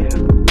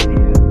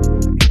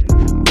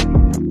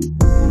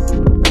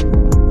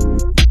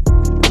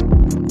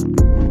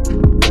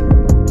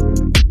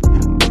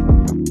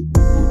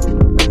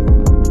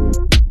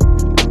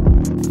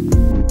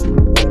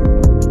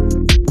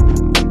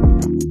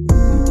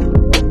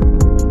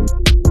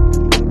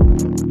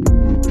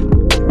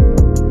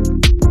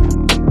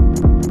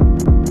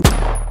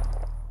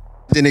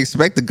 Didn't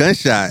expect the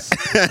gunshot.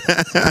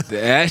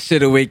 That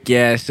should have wake your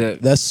ass up.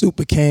 That's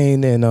Super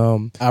Kane, and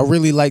I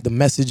really like the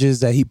messages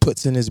that he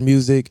puts in his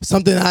music.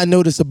 Something I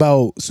notice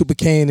about Super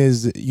Kane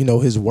is,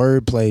 his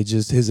wordplay,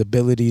 just his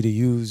ability to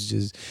use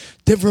just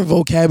different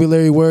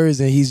vocabulary words,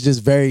 and he's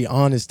just very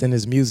honest in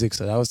his music.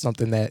 So that was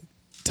something that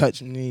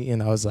touched me,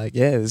 and I was like,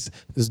 yeah, this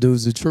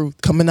dude's the truth.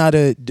 Coming out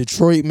of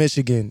Detroit,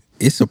 Michigan.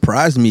 It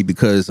surprised me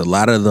because a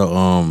lot of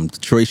the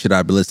Detroit shit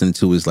I've been listening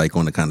to is like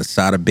on the kind of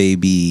Sada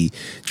Baby,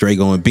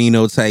 Drago and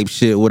Bino type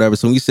shit, whatever.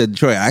 So when you said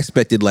Detroit, I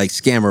expected like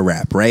scammer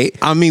rap, right?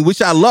 I mean,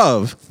 which I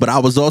love, but I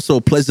was also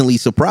pleasantly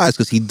surprised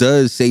because he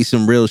does say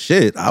some real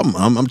shit.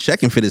 I'm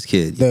checking for this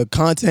kid. The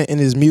content in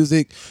his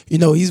music,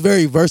 he's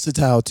very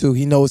versatile too.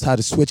 He knows how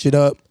to switch it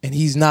up, and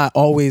he's not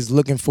always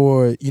looking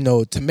for,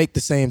 to make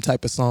the same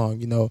type of song.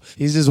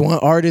 He's just one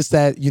artist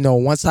that,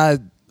 once I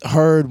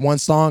heard one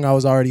song, I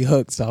was already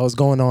hooked. So I was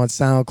going on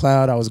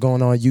SoundCloud, I was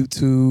going on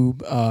YouTube,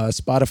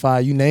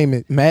 Spotify, you name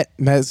it.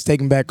 Matt's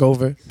taking back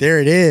over. There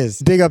it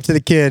is. Big up to the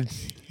kid,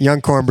 Young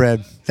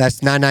Cornbread. That's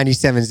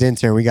 997's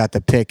intern. We got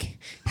the pick.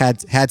 Had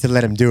to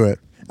let him do it.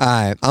 All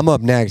right, I'm up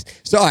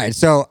next. So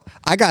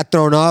I got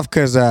thrown off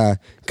because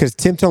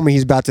Tim told me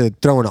he's about to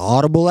throw an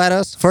audible at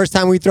us. First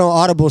time we throw an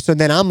audible, so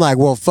then I'm like,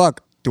 well,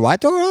 fuck, do I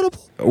throw an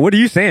audible? What are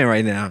you saying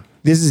right now?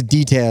 This is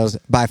Details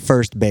by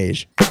First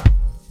Beige.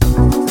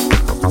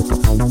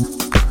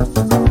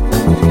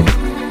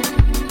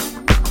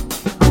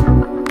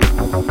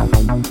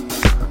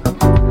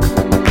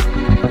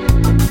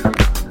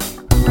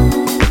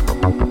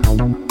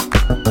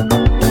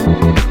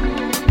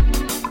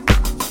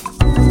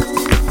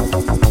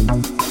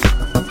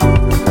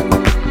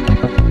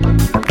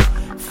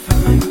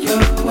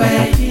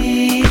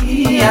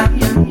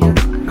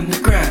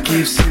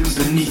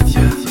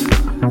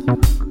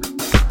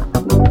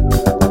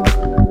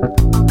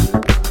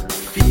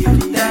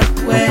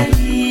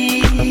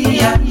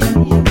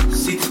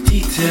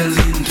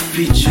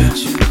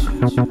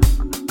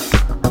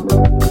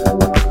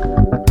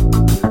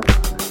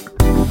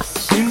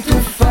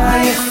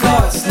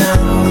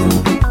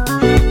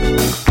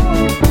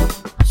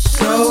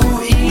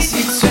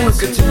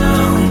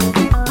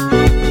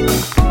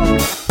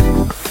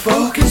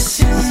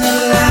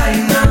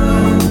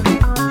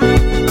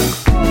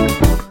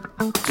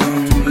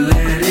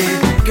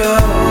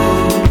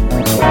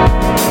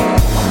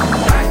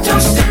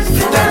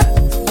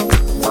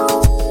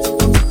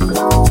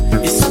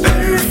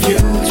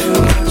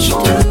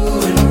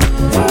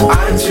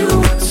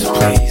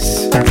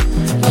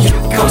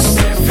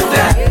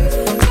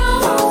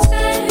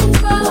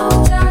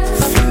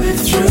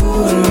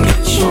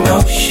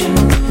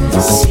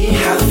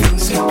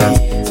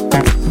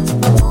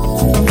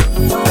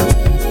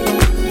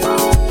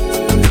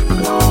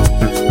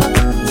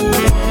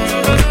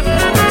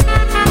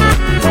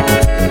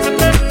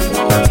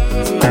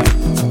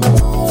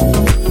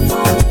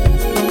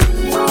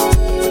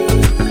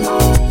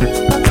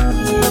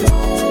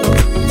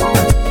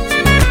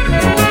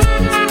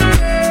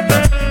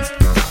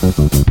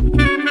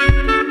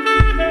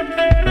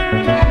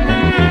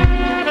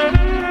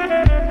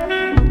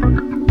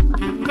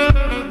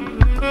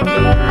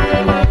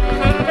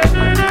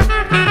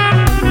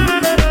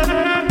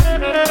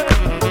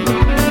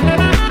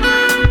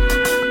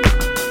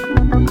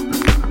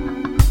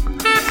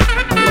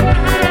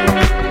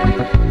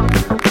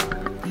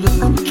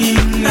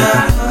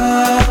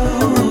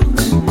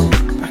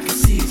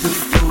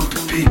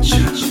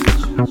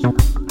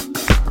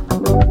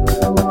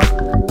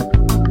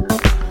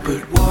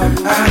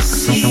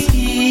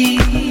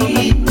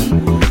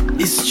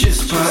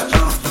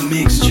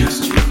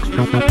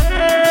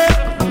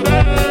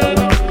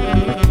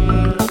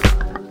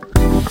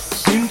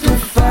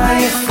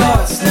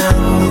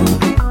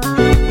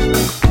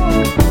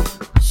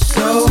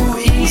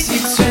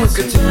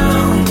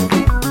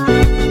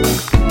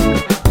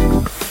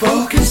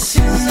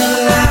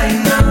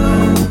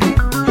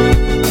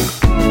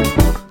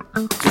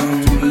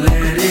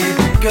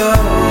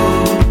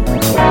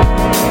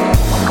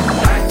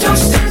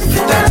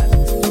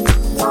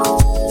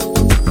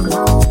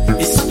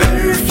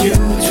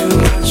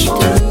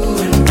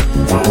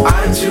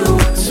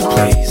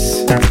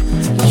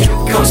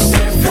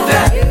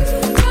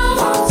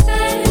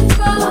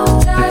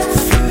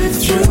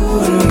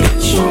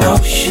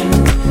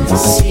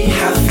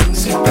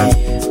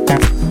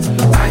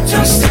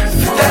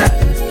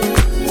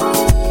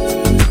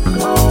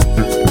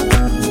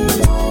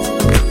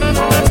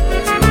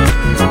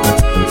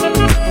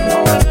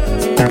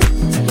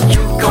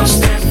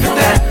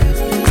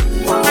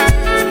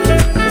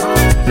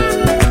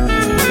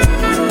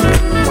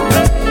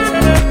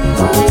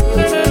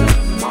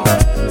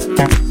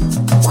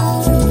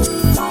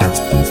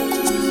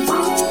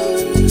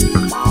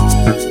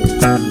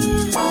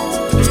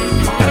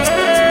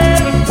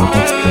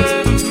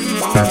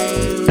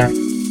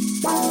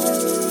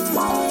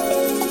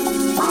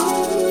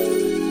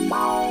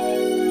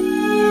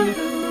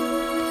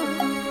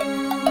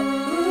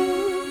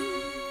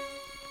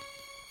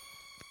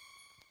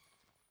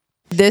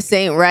 This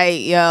ain't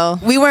right, yo.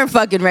 We weren't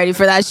fucking ready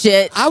for that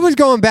shit. I was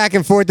going back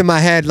and forth in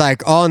my head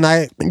like all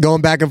night,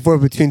 going back and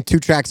forth between two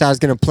tracks I was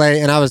gonna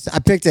play, and I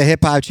picked a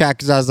hip hop track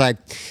because I was like,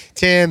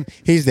 Tim,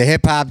 he's the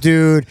hip hop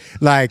dude.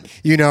 Like,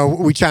 you know,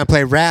 we try and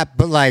play rap,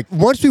 but like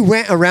once we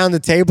went around the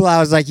table,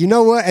 I was like, you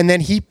know what? And then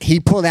he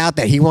pulled out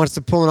that he wants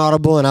to pull an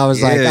audible, and I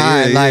was like, all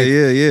right,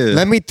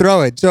 let me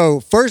throw it.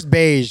 So first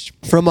beige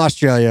from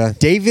Australia,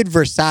 David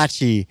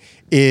Versace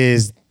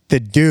is the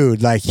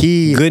dude. Like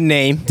good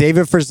name.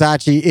 David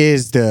Versace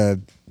is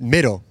the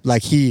middle.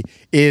 Like he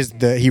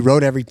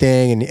wrote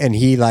everything and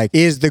he like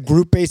is the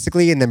group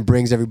basically, and then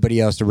brings everybody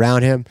else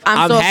around him.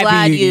 I'm so happy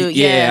glad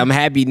you. I'm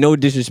happy. No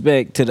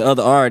disrespect to the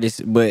other artists,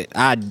 but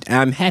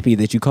I'm happy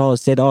that you called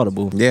said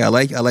audible. Yeah, I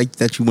like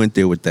that you went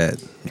there with that.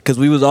 Because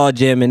we was all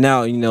jamming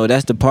out, you know,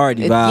 that's the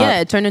party vibe. Yeah,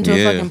 it turned into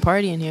a fucking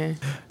party in here.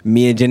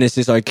 Me and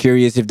Genesis are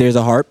curious if there's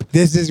a harp.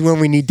 This is when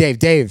we need Dave.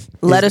 Dave,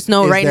 let us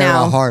know right there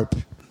now. A harp.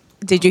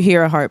 Did you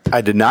hear a harp?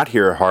 I did not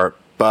hear a harp,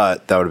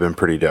 but that would have been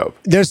pretty dope.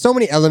 There's so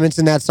many elements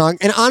in that song,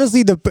 and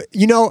honestly,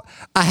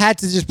 I had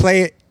to just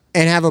play it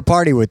and have a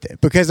party with it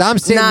because I'm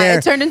sitting there.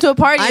 It turned into a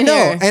party. I know,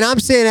 here. and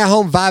I'm sitting at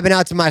home vibing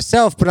out to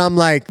myself, but I'm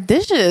like,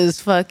 this shit is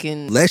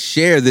fucking. Let's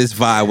share this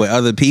vibe with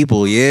other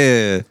people.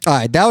 Yeah. All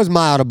right, that was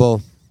my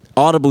audible.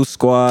 Audible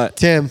squad.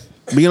 Tim.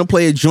 We're gonna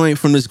play a joint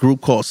from this group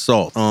called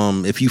Salt.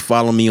 If you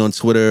follow me on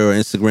Twitter or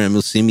Instagram,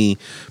 you'll see me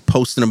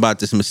posting about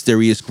this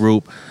mysterious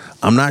group.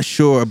 I'm not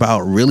sure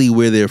about really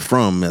where they're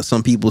from.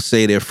 Some people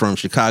say they're from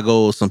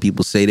Chicago. Some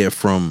people say they're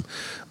from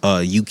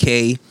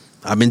UK.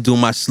 I've been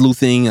doing my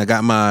sleuthing. I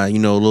got my,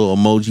 little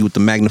emoji with the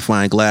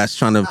magnifying glass,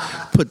 trying to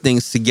put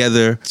things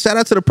together. Shout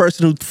out to the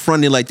person who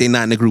fronted like they're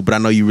not in the group, but I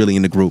know you're really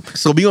in the group.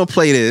 So we're going to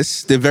play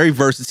this. They're very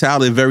versatile.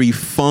 They're very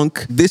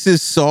funk. This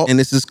is Salt, and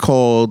this is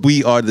called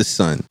We Are the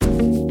Sun.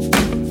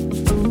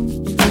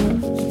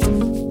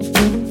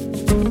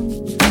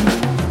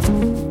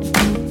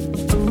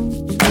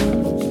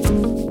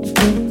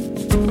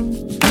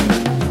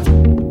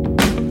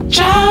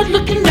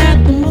 Looking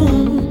at the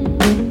moon,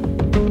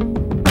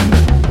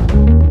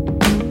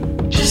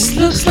 just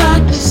looks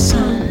like the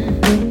sun.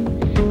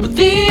 But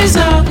these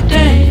are the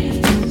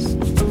days.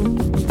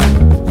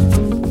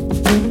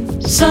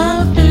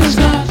 Something's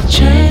got to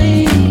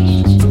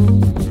change.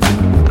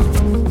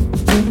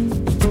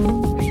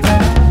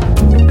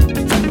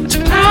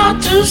 Too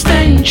proud to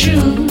stay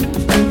true,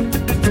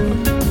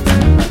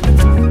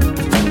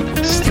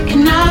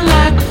 sticking out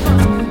like a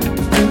phone.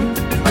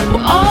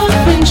 Well, all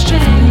things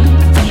change.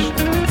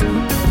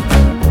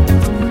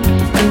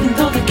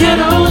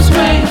 Ghettos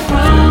where you're from.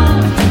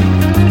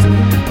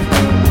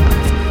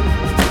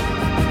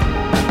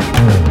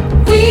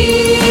 We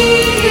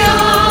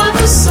are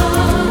the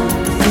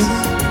sons.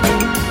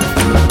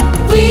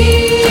 We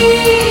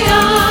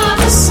are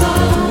the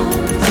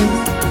sons.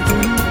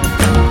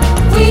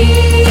 We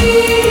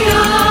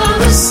are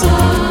the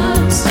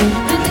sons.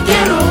 And the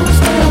ghettos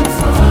where you're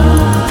from.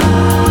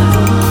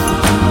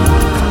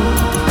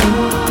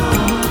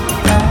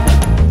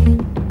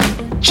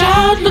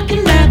 Child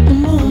looking at the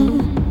moon.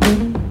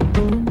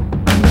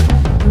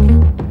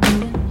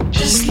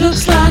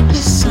 Looks like the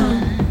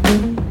sun,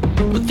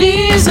 but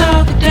these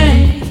are the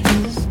days.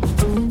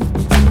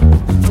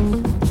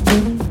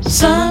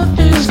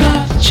 Something's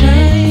got to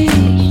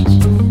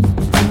change.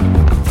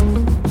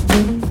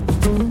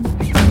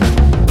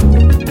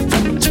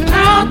 Too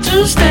proud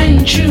to stay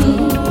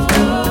true,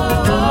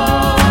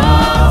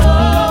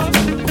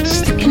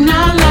 sticking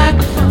out like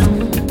a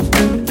phone.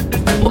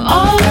 Well,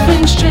 all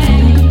things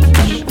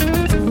change,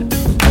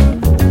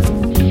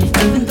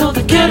 even though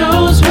the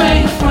ghetto's where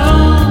you're from.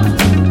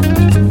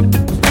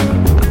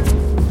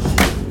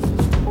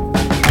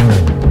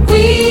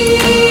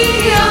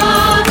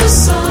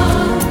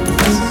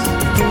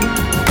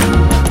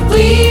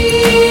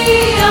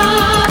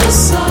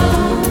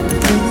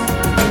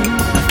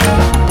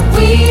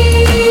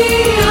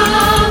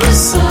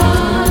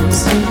 Sun.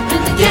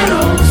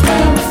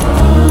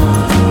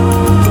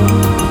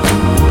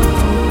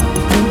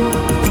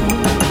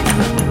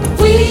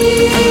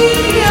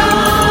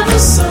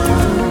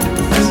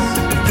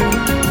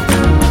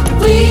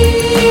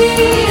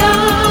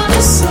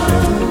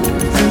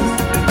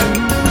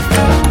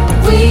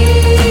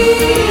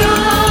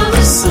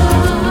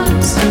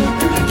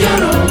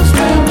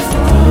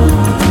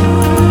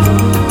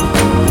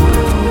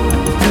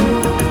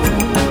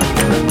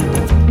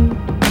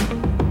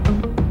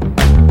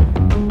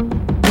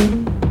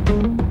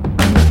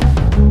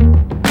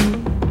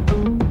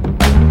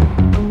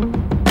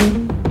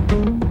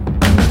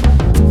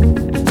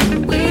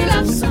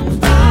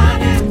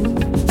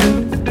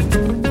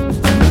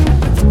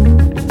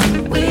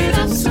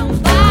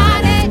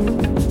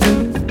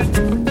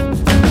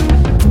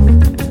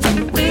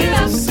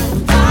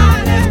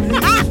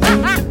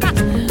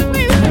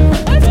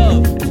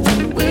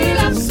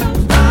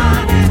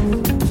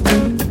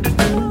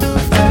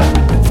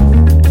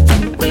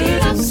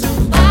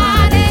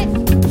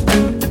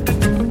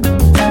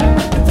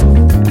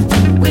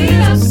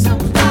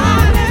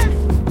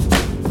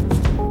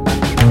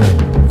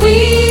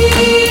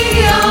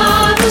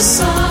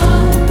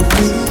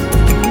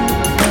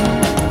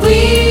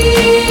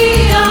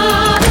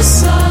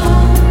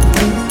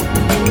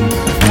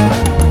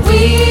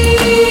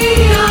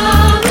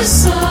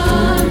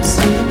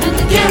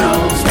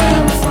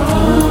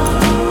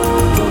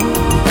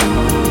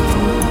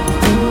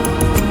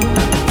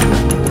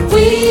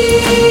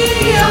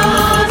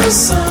 are the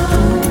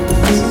sons.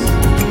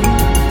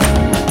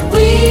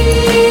 We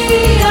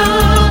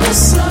are the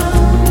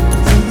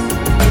sons.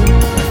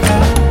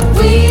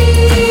 We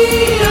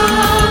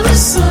are the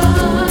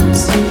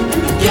sons.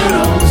 And the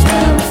ghetto's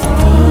where we're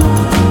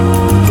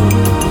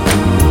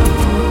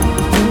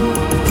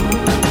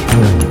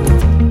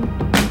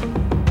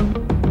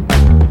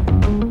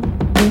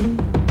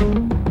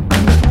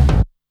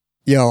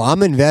Yo,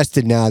 I'm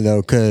invested now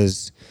though,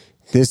 cause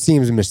this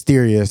seems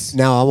mysterious.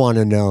 Now I want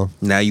to know.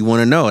 Now you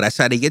want to know. That's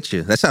how they get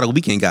you. That's how the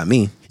weekend got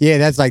me. Yeah,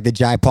 that's like the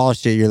Jai Paul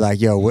shit. You're like,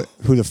 yo,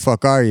 who the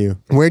fuck are you?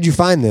 Where'd you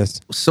find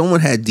this? Someone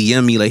had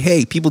DM me like,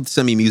 hey, people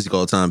send me music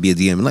all the time via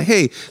DM. Like,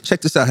 hey,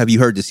 check this out. Have you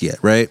heard this yet?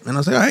 Right? And I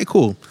was like, all right,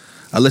 cool.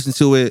 I listened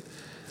to it.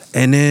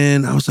 And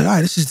then I was like, all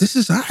right, this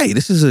is all right.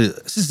 This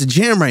is the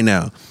jam right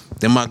now.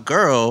 Then my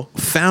girl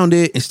found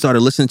it and started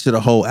listening to the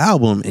whole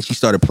album, and she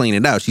started playing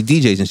it out. She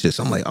DJs and shit.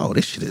 So I'm like, oh,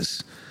 this shit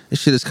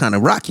is kind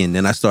of rocking.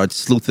 Then I started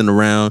sleuthing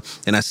around,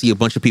 and I see a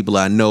bunch of people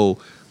I know,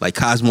 like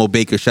Cosmo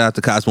Baker. Shout out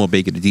to Cosmo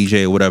Baker, the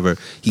DJ or whatever.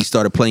 He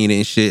started playing it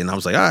and shit, and I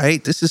was like, all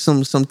right, this is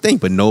something.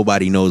 But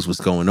nobody knows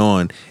what's going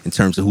on in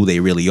terms of who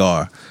they really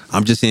are.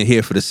 I'm just in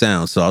here for the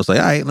sound. So I was like,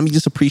 all right, let me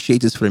just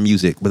appreciate this for the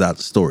music without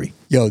the story.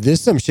 Yo, this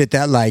is some shit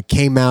that like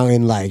came out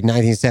in like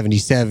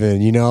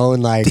 1977, you know,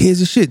 and like here's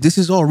the shit. This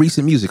is all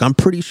recent music. I'm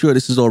pretty sure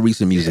this is all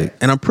recent music,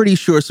 and I'm pretty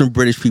sure some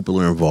British people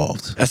are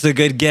involved. That's a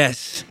good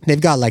guess. They've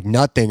got like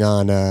nothing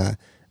on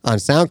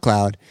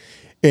SoundCloud.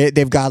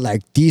 They've got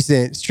like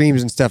decent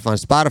streams and stuff on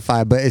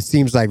Spotify, but it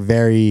seems like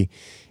very,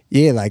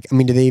 like, I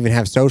mean, do they even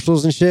have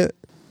socials and shit?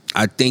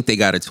 I think they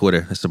got a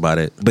Twitter. That's about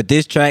it. But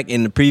this track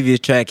and the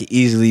previous track could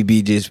easily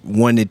be just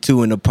 1 to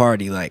 2 in the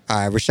party. Like, all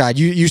right, Rashad,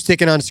 you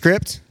sticking on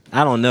script?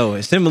 I don't know.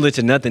 It's similar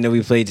to nothing that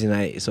we played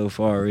tonight so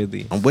far,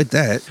 really. I'm with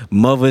that.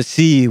 Mother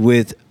C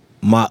with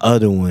My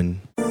Other One.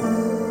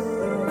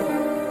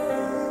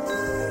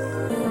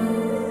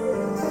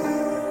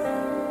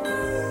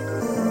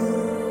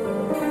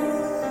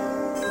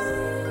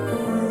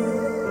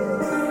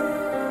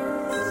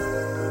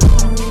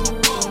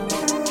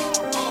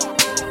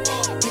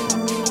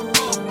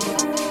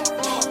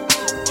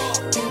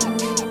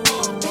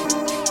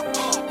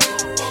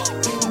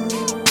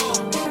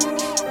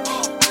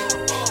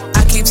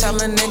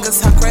 Telling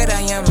niggas how great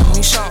I am, let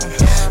me show 'em.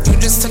 You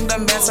just took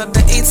them bands out the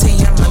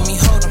ATM, let me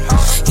hold 'em.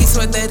 He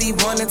swear that he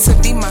wanted to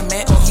be my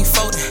man, oh he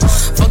folded.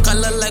 Fuck, I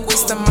look like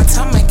wasting my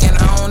time again,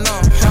 I don't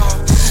know.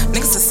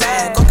 Niggas are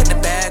sad, go get the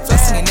bag.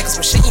 Flexing you niggas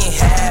for shit you ain't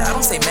had. I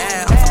don't stay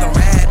mad, I'm fucking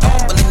rad.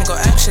 Don't believe me, go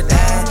ask your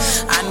dad.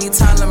 I need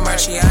Tyler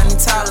merch, yeah, I need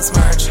Tyler's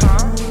merch.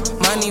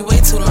 Money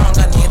way too long,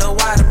 I need a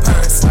wider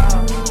purse.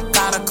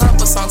 Got a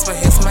couple songs, but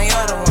here's my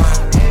other one.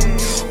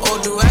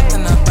 Oh, do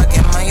acting up, I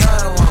get my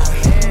other one.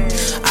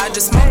 I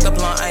just smoked the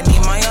blunt, I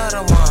need my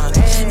other one.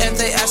 If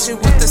they ask you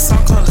what the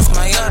song called, it's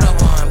my other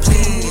one.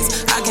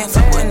 Please, I can't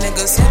fuck with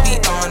niggas who be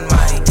on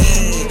my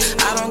E.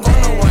 I don't go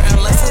nowhere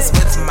unless it's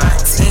with my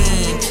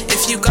team.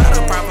 If you got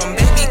a problem,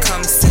 baby,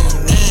 come see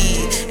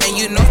me. And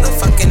you know the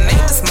fucking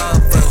name is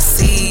Mother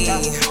C.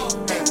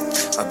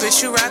 Oh,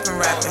 bitch, you rapping.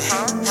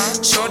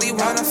 Shorty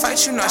wanna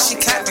fight, you know she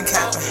capping.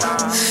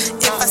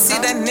 If I see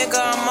that nigga,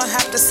 I'ma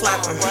have to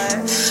slap him.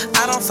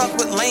 I don't fuck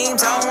with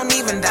lames, I don't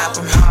even dap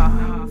him.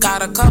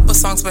 Got a couple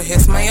songs, but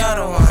here's my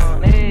other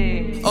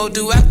one. Oh,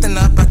 do acting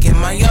up, I get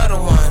my other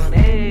one.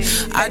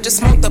 I just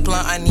smoked the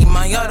blunt, I need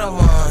my other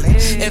one.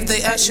 If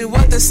they ask you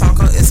what this song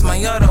called, it's my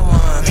other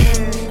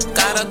one.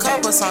 Got a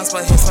couple songs,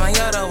 but here's my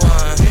other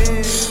one.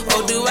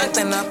 Oh, do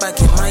acting up, I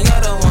get my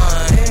other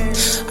one.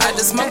 I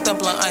just smoked the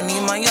blunt, I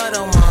need my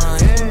other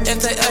one. If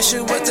they ask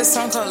you what this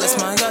song called, it's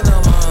my other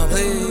one,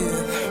 please.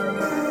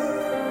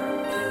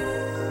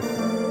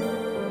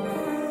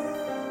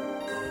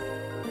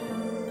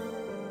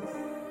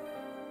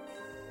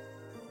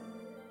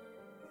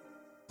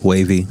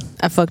 Wavy.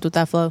 I fucked with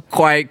that flow.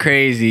 Quite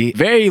crazy.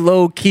 Very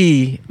low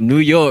key. New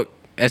York.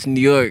 That's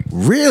New York.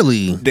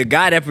 Really? The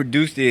guy that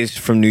produced it is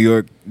from New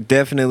York,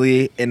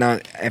 definitely. And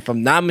if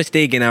I'm not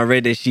mistaken, I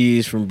read that she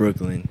is from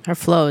Brooklyn. Her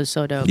flow is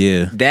so dope.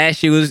 Yeah. That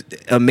shit was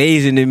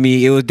amazing to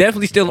me. It was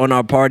definitely still on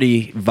our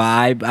party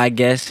vibe, I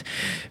guess.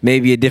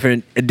 Maybe a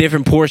different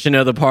portion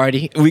of the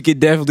party. We could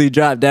definitely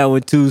drop that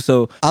one too.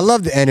 So I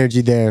love the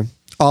energy there.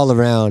 All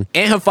around.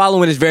 And her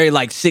following is very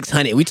like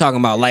 600. We talking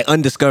about like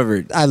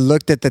undiscovered. I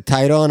looked at the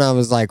title and I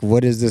was like,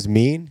 what does this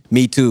mean?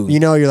 Me too. You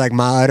know, you're like,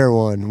 my other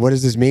one. What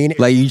does this mean?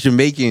 Like you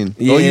Jamaican.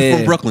 Yeah. Oh, you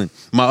from Brooklyn.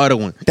 My other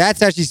one.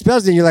 That's how she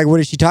spells it. And you're like, what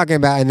is she talking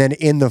about? And then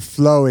in the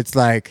flow, it's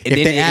like, And if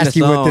then they in ask the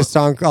you what song, this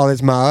song called,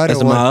 it's my other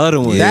that's one. my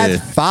other one. That's Yeah.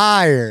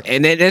 fire.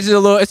 And then it's a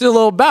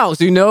little bounce,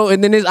 you know?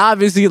 And then it's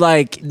obviously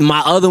like my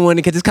other one,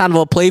 because it's kind of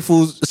a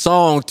playful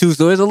song too.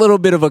 So there's a little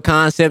bit of a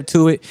concept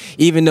to it,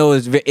 even though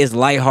it's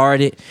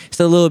lighthearted. It's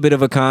a little bit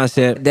of a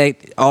concept that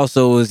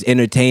also is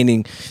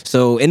entertaining.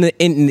 So in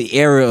the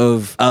era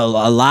of a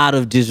lot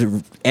of just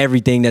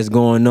everything that's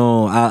going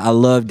on, I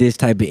love this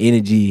type of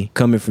energy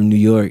coming from New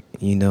York.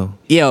 you know.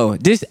 Yo,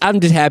 I'm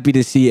just happy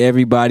to see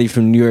everybody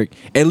from New York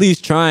at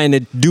least trying to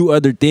do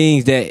other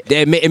things that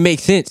it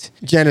makes sense.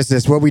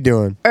 Genesis, what we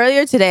doing?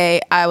 Earlier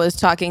today, I was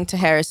talking to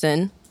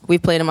Harrison.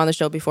 We've played him on the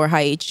show before,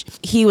 Haich.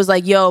 He was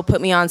like, yo,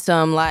 put me on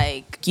some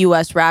like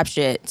US rap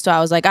shit. So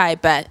I was like, I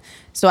bet.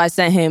 So I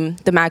sent him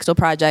the Maxwell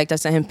Project. I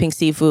sent him Pink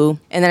Sifu.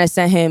 And then I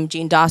sent him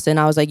Gene Dawson.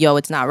 I was like, yo,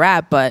 it's not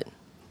rap, but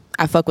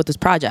I fuck with this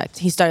project.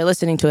 He started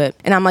listening to it.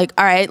 And I'm like,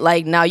 all right,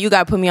 like now you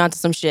gotta put me onto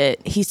some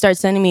shit. He starts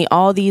sending me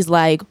all these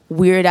like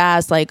weird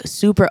ass, like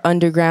super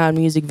underground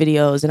music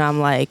videos. And I'm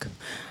like,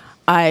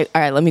 all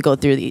right, let me go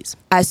through these.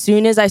 As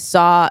soon as I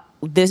saw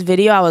this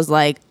video, I was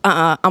like,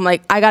 I'm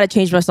like, I gotta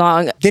change my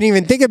song. Didn't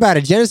even think about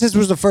it. Genesis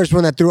was the first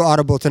one that threw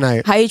Audible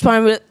tonight. Haich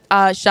wanted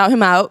to shout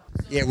him out.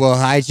 Yeah, well,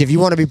 Haich, if you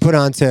want to be put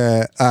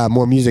onto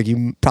more music,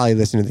 you probably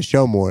listen to the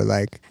show more.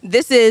 Like,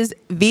 this is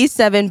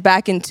V7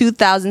 back in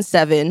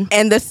 2007,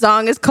 and the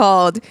song is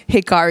called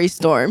Hikari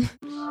Storm.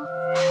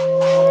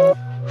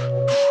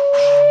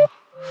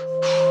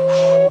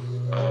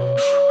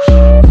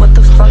 What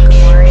the fuck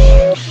are you?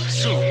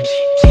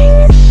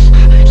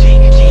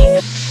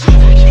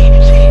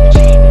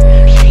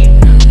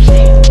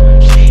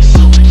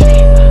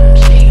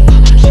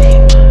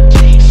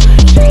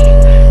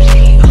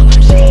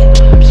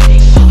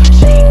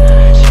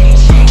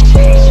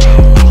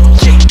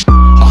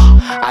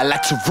 I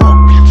like to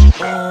rock.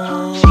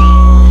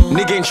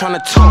 Nigga ain't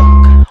tryna talk.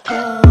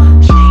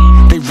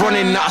 They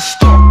running out of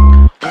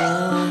stock.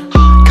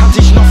 Can't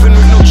teach nothing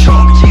with no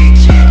chalk.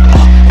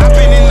 I've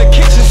been in the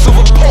kitchen,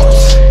 silver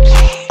pots.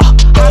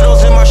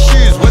 Paddles in my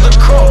shoes, with the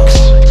Crocs.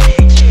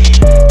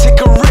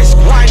 Take a risk,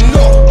 why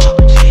not?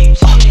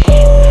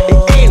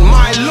 It ain't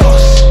my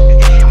loss.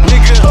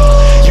 Nigga,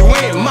 you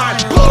ain't my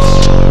boss.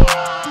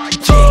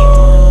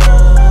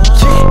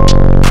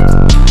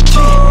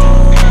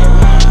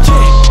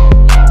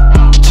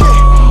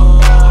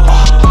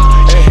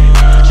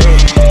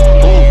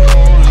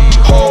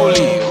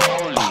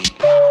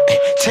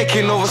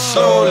 Taking over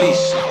slowly,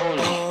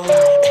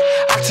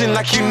 acting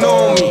like you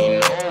know me.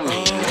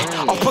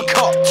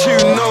 Uppercut, too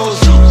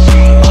nosy.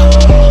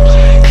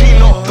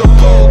 Clean up the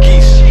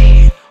bogies.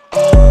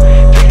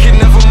 They can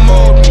never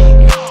mold me.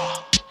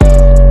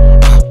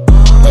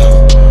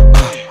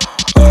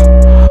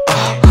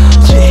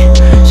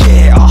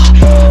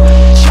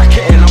 Check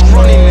it and I'm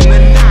running in the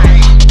night.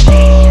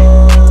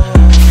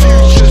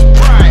 Future's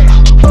bright.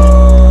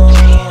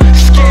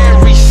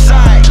 Scary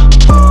sight.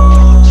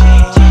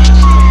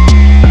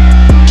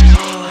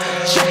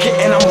 Check it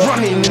and I'm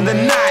running in the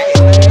night.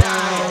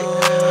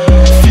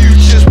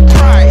 Future's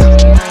bright.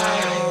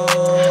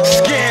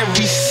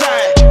 Scary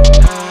sight.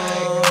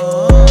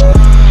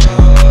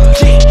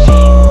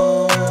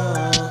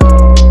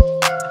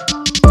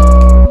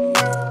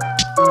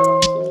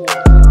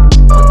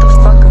 What the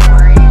fuck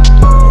are you?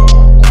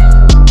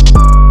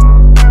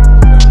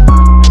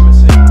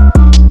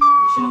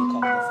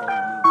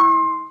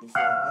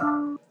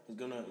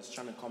 He's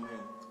trying to come here,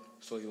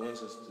 so he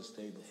wants us to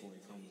stay before he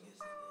comes.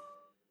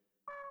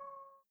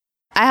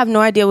 I have no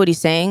idea what he's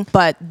saying,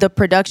 but the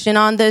production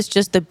on this,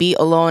 just the beat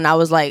alone, I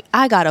was like,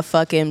 I gotta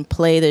fucking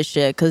play this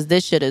shit, because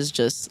this shit is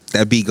just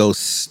That beat goes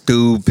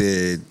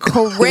stupid.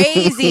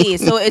 crazy.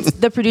 So it's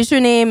the producer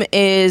name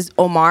is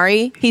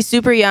Omari. He's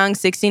super young,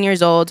 16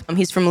 years old.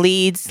 He's from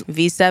Leeds,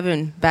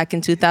 V7, back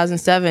in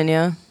 2007,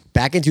 yeah.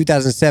 back in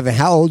 2007,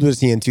 how old was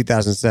he in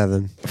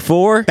 2007?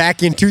 4.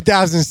 Back in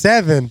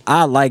 2007.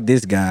 I like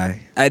this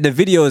guy. The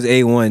video is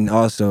A1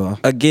 also.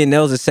 Again, that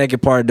was the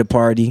second part of the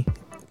party.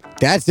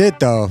 That's it,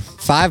 though.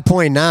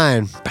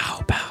 5.9.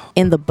 Bow, bow.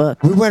 In the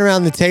book. We went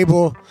around the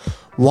table.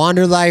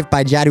 Wander Life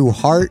by Jadu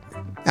Hart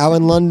out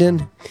in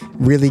London.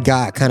 Really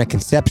got kind of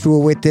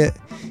conceptual with it.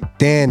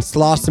 Then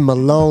Slauson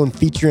Malone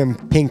featuring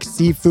Pink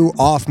Sifu,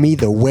 Off Me,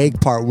 The Wig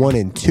Part 1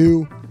 and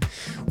 2.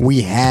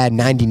 We had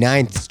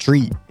 99th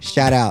Street.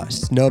 Shout out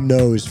Snub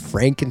Nose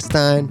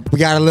Frankenstein. We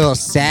got a little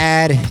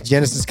sad.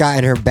 Genesis got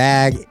in her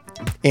bag.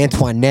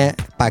 Antoinette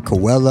by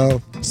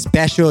Coelho.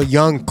 Special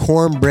Young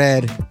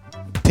Cornbread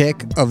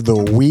pick of the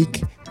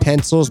week.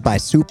 Pencils by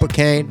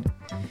Supercane.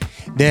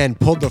 Then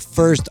pulled the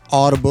first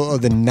audible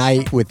of the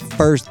night with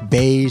First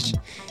Beige,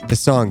 the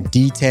song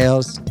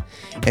Details.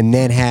 And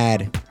then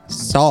had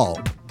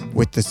Salt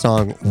with the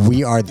song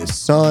We Are the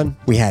Sun.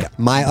 We had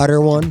My Utter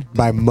One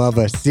by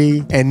Mava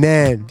C. And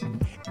then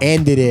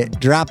ended it,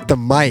 dropped the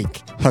mic,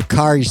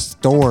 Hikari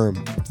Storm,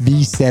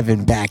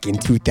 V7 back in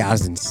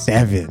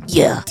 2007.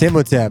 Yeah.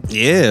 Timmhotep,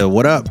 Yeah,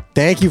 what up?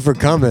 thank you for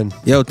coming.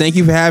 Yo, thank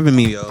you for having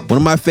me, yo. One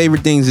of my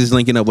favorite things is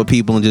linking up with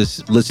people and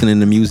just listening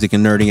to music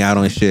and nerding out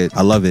on shit.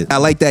 I love it. I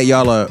like that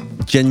y'all are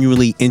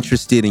genuinely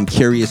interested and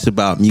curious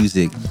about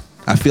music.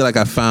 I feel like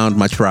I found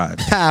my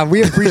tribe.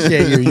 We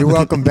appreciate you. You're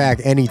welcome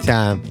back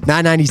anytime.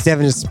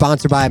 997 is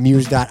sponsored by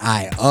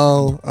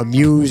Amuse.io.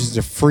 Amuse is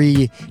a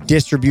free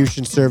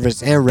distribution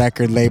service and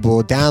record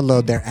label.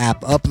 Download their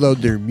app, upload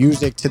their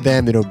music to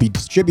them. It'll be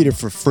distributed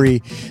for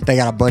free. They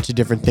got a bunch of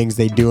different things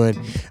they doing.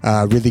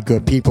 Really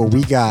good people.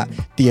 We got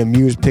the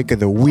Amuse pick of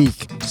the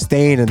week,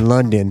 Staying in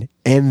London,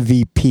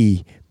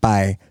 MVP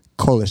by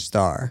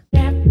Colastar.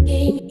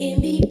 Rapping in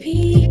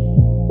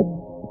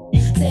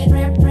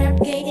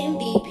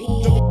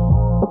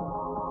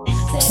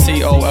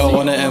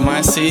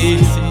MIC.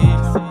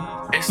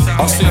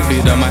 I'll soon be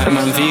the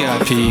man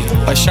VIP.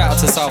 A shout out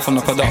to South on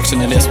the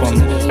production of this one.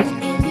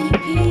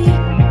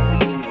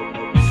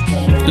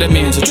 Let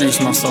me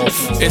introduce myself.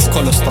 It's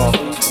Collar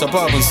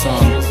Suburban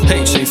Sound,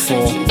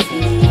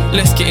 HA4.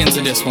 Let's get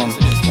into this one.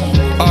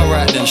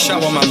 Alright then,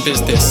 shower man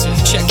business.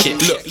 Check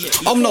it, look.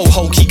 I'm no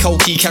hokey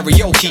cokey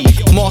karaoke.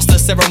 Master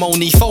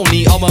ceremony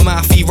phony. I'm a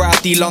mouthy,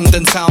 rowdy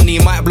London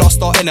townie. Might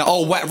blast out in an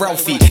old white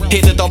Ralphie.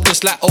 Hit the dub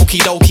just like okie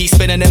dokie.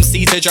 Spinning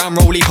MC to jam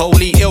roly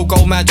poly. It'll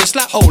go mad just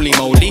like holy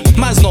moly.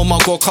 Man's no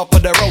mug or cup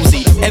of the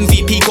rosy.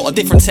 MVP got a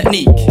different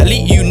technique.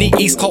 Elite, unique,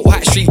 East Coast,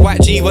 White Street,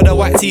 White G with a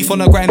white teeth on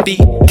a grand beat.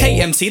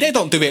 KMT, they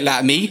don't do it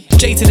like me.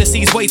 J to the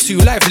C's way too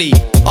lively.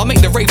 I'll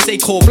make the rave say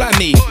call blind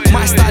me.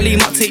 My style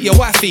might take your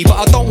wifey, but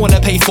I don't wanna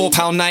pay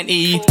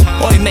 £4.90.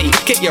 Oi mate,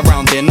 get your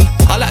round in.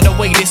 I like the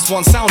way this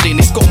one's sounding.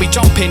 It's got me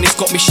jumping, it's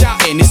got me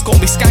shouting, it's got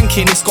me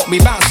skanking, it's got me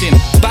bouncing.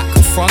 Back,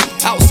 front,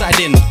 outside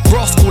in.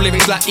 Raw school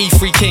lyrics like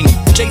E3 King.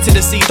 J to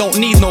the C don't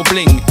need no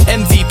bling.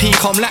 MVP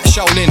come like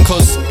Shaolin,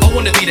 cause I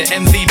wanna be the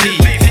MVP.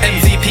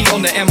 MVP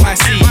on the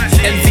MIC,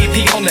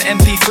 MVP on the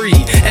MP3,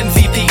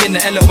 MVP in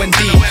the LOND,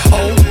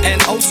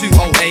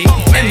 ONO2OA.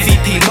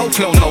 MVP no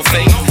clone, no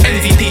fake.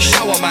 MVP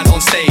shower man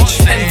on stage.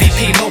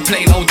 MVP no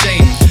play, no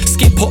Jane.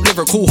 Skip hop,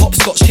 lyrical,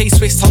 hopscotch,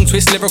 K-Swiss, tongue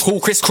twist, lyrical,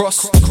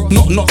 crisscross.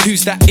 Not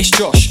who's that? It's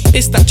Josh.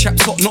 It's that chap,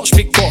 top notch,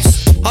 big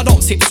boss. I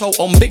don't tiptoe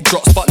on big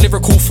drops, but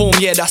lyrical form,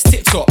 yeah, that's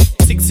tip top.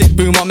 Tick tick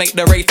boom, I make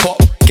the rave pop.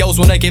 Girls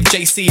wanna give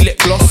JC lip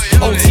gloss.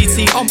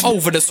 OTT, I'm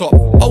over the top.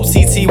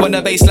 OTT when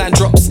the baseline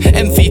drops.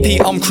 MVP,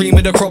 I'm cream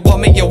of the crop. I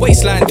make your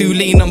waistline do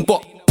lean and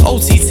bop.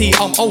 OTT,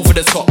 I'm over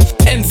the top.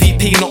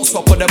 MVP, not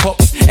top of the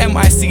box.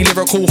 MIC,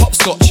 lyrical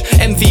hopscotch.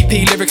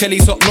 MVP, lyrically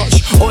top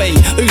notch. Oi,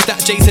 who's that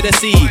J to the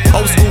C?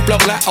 Old school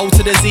blow like O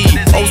to the Z.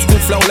 Old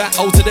school flow like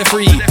O to the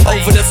 3.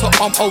 Over the top,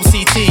 I'm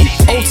OTT.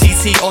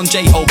 OTT on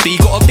JOB.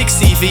 Got a big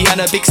CV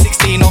and a big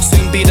 16. I'll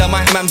soon be the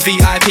mic man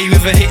VIP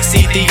with a hit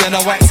CD and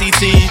a white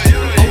TT.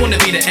 I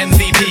wanna be the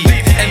MVP.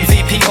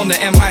 MVP on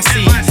the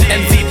MIC.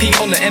 MVP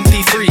on the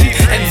MP3.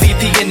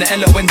 MVP in the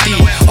LOND.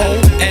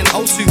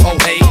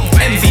 ONO2OA.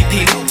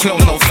 MVP, no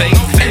clone, no fake.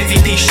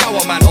 MVP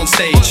shower man on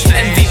stage.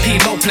 MVP,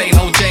 no play,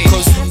 no Jane.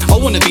 Cause I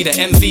wanna be the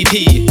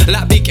MVP.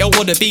 Like Big L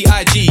or the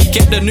B.I.G.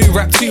 Get the new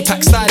rap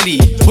 2-pack styley.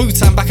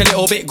 Wu-Tang back a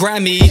little bit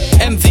grimy.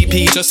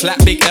 MVP just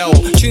like Big L.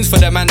 Tunes for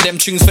the man, them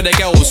tunes for the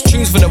girls.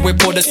 Tunes for the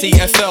whip or the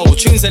CFL.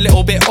 Tunes a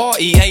little bit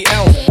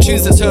REAL.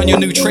 Tunes that turn your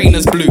new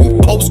trainers blue.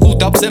 Old school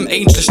dubs, them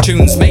ageless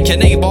tunes. Make your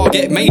neighbor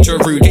get major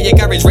rude. Get your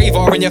garage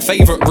raver in your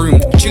favourite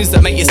room. Tunes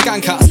that make you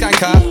skank out.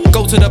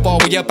 Go to the bar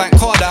with your bank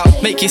card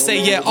out. Make you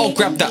say yeah, I'll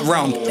grab that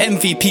round.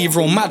 MVP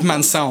real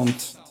madman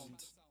sound.